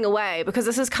 I'm staying away because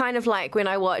this is kind of like when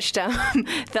I watched the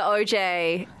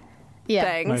OJ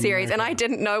thing Made me series, and okay. I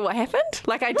didn't know what happened.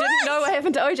 Like, I didn't know what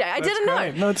happened to OJ. I didn't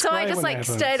great. know. No, it's so I great just when like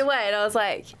that stayed happens. away, and I was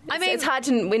like, I mean- it's hard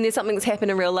to when there's something that's happened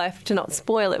in real life to not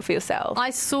spoil it for yourself.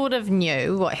 I sort of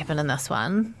knew what happened in this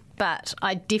one, but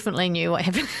I definitely knew what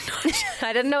happened in OJ.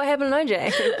 I didn't know what happened in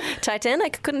OJ.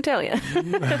 Titanic, couldn't tell you.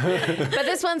 But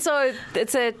this one, so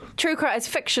it's a true crime. It's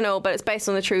fictional, but it's based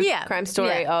on the true crime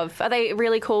story yeah. of. Are they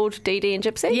really called Dee Dee and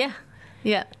Gypsy?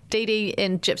 Yeah. Dee Dee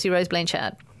and Gypsy Rose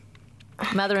Blanchard,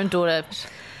 mother and daughter.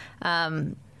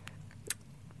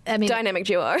 I mean, Dynamic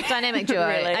duo. dynamic duo.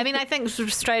 Really. I mean, I think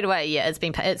straight away, yeah, it's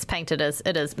painted as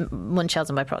it is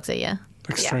Munchausen by proxy. Yeah,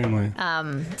 Extremely.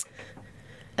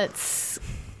 it's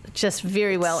just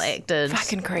very well acted.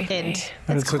 Fucking creepy. And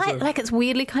And it's it's quite a- like it's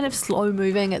weirdly kind of slow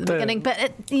moving at the beginning,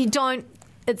 but you don't.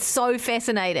 It's so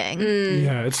fascinating.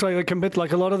 Yeah, it's like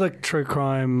like a lot of the true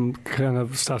crime kind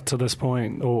of stuff to this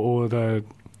point, or the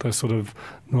sort of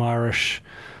noirish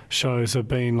shows have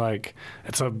been like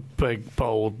it's a big,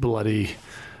 bold, bloody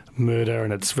murder,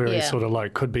 and it's very sort of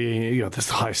like could be this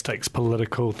high stakes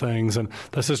political things, and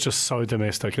this is just so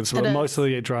domestic. It's It is. most of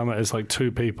the drama is like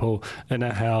two people in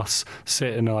a house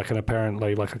set in like an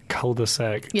apparently like a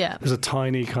cul-de-sac. Yeah. There's a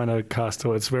tiny kind of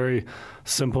castle. It's very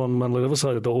simple on one level,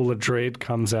 so all the dread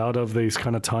comes out of these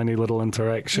kind of tiny little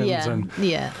interactions, and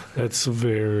Yeah. it's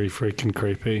very freaking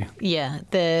creepy. Yeah,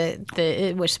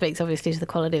 the which speaks obviously to the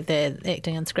quality of their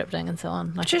acting and scripting and so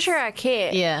on. Like Trisha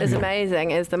Arquette is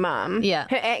amazing as the mum. Yeah.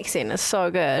 Her accent is so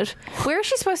good. Where is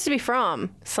she supposed to be from?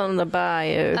 Son of the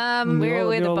Bayou. where New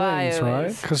the Orleans, Bayou right?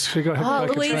 is. Because she got hit Oh, by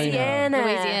Katrina.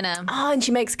 Louisiana. Oh, and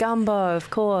she makes gumbo,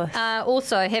 of course.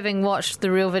 also, having watched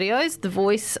the real videos, the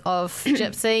voice of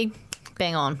Gypsy,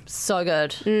 bang on, so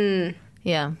good.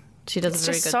 Yeah, she does It's a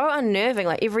very just good. so unnerving.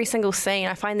 Like every single scene,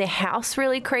 I find their house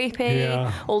really creepy.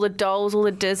 Yeah. All the dolls, all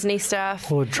the Disney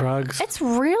stuff. All the drugs. It's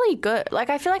really good. Like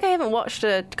I feel like I haven't watched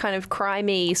a kind of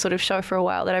crimey sort of show for a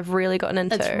while that I've really gotten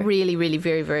into. It's really, really,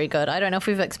 very, very good. I don't know if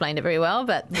we've explained it very well,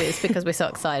 but it's because we're so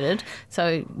excited.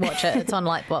 So watch it. It's on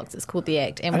Lightbox. It's called The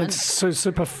Act. And And it's so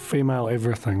super female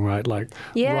everything, right? Like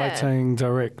writing,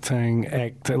 directing,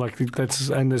 acting, like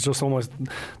and there's just almost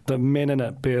the men in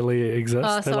it barely exist.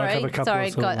 Oh, They like have a sorry. couple Sorry,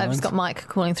 of sort of I've just got lines. Mike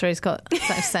calling through. He's got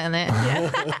something to say on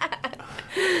that.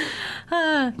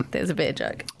 That was a bad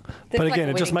joke. But like again,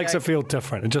 a it just wedding makes it joke. feel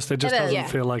different. It just is, doesn't yeah.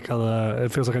 feel like other.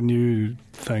 It feels like a new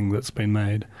thing that's been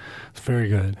made. It's very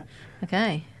good.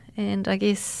 Okay, and I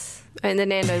guess And the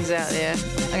Nando's out there.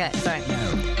 okay. Sorry.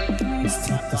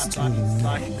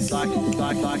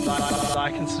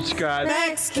 Like and subscribe.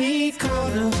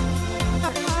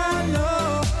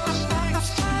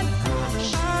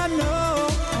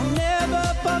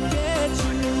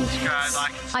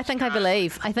 I think I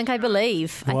believe. I think I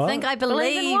believe. What? I think I Believe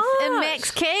believe in what? in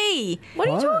Max Key. What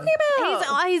are you talking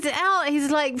about? He's out.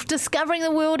 He's like discovering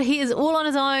the world. He is all on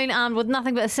his own, armed with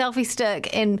nothing but a selfie stick.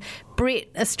 And Brett,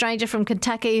 a stranger from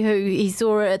Kentucky, who he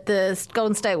saw at the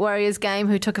Golden State Warriors game,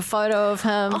 who took a photo of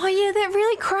him. Oh yeah, that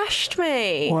really crushed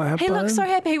me. What He looked happened? so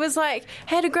happy. He was like,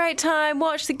 had a great time,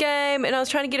 watched the game, and I was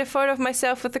trying to get a photo of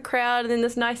myself with the crowd, and then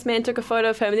this nice man took a photo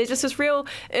of him, and there's just this real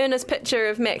earnest picture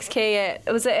of Max Key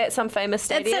at some famous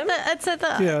stadium. It's at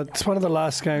the Yeah, it's one of the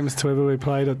last games to ever be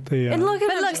played at the. and look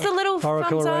at him, just the little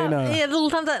Oracle thumbs up. Arena. yeah, the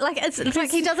little thumbs up. Like it's like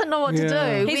he doesn't know what to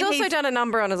Yeah. do. He's When also done a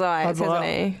number on his eyes, hasn't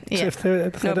he? Yeah. If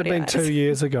that had Nobody been has. 2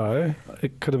 years ago,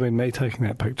 it could have been me taking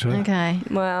that picture. Okay.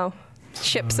 Wow.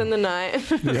 Ships in the night.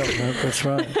 Yep, no, that's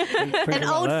right. An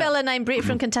old fella named Brett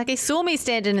from Kentucky saw me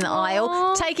standing in the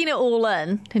aisle, taking it all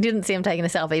in. He didn't see him taking a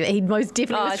selfie, but he most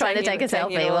definitely was trying to take a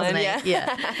taking it selfie, all wasn't in, he?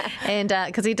 Yeah. And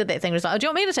because he did that thing, he was like, "Oh, do you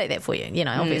want me to take that for you?" You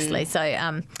know, obviously.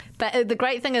 So, but the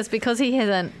great thing is because he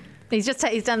hasn't. He's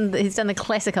done the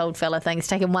classic old fella thing. He's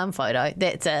taken one photo.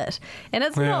 That's it, and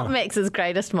it's Yeah. not Max's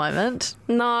greatest moment.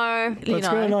 No. You It's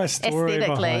know, got a nice story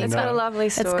aesthetically, behind It's it. got a lovely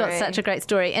it's got story. such a great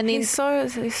story. And then He's so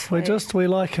sweet. We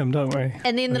like him, don't we?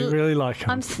 And then we really like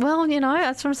him. well, you know,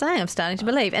 that's what I'm saying. I'm starting to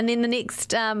believe. And then the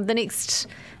next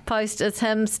post is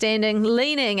him standing,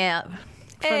 leaning out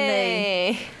from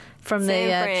Hey. the San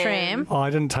Fran. tram. Oh, I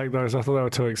didn't take those. I thought they were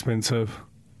too expensive.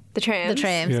 The trams. The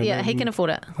trams, Yeah, yeah, he they- can afford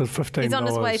it. It was $15. He's on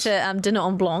his way to dinner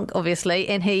en Blanc, obviously,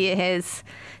 and he has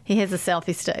a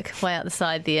selfie stick way out the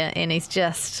side there, and he's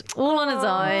just all on his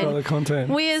Got own. the content.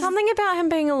 Where's Something about him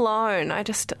being alone.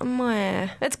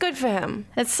 It's good for him.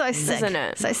 it's so sick, Isn't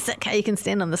it? So sick how you can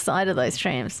stand on the side of those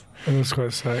trams. It was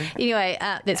quite sick. Anyway,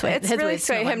 that's what It's his really words,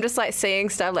 sweet. not Him mine. just like seeing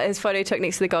stuff like his photo he took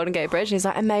next to the Golden Gate Bridge. And he's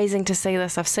like, amazing to see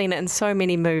this. I've seen it in so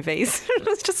many movies.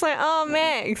 It's just like, oh,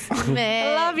 Max. Man,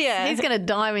 I love you. He's going to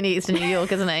die when he gets to New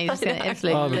York, isn't he? He's just going to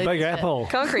absolutely Oh, the lose Big it. Apple.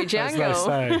 Concrete As they jungle.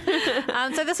 say.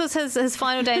 So this was his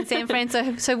final day in San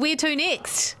Fran. So where to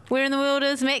next? Where in the world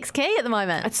is Max Key at the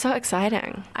moment? It's so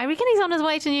exciting. I reckon he's on his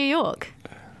way to New York.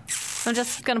 I'm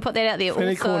just going to put that out there.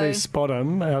 Any corny Also, spot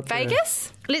him out there.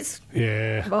 Vegas? let's.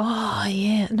 Yeah. Oh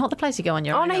yeah, not the place you go on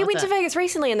your Oh own. no, he went to Vegas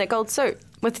recently in that gold suit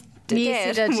with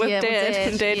Yes, Dad. he did, With yeah,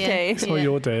 Dad. with Dad yeah. Key. It's not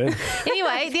your dad.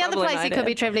 Anyway, the other Probably place he my could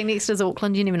be dad. travelling next is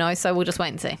Auckland. You never know, so we'll just wait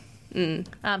and see.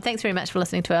 Thanks very much for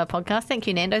listening to our podcast. Thank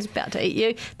you, Nando's about to eat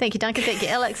you. Thank you, Duncan. Thank you,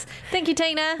 Alex. Thank you,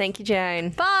 Tina. Thank you, Jane.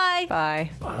 Bye. Bye.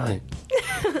 Bye.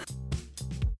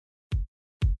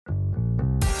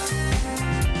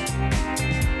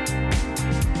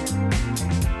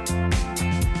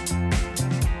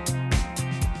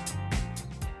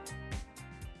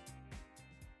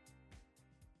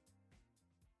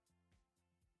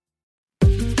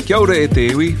 Kia ora e te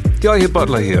iwi, Te Aihe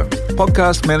Butler here,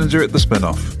 podcast manager at The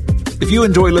Spinoff. If you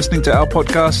enjoy listening to our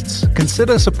podcasts,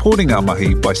 consider supporting our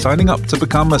mahi by signing up to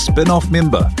become a Spinoff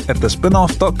member at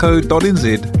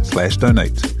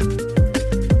thespinoff.co.nz/donate.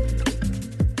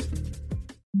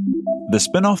 The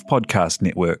Spinoff Podcast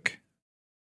Network.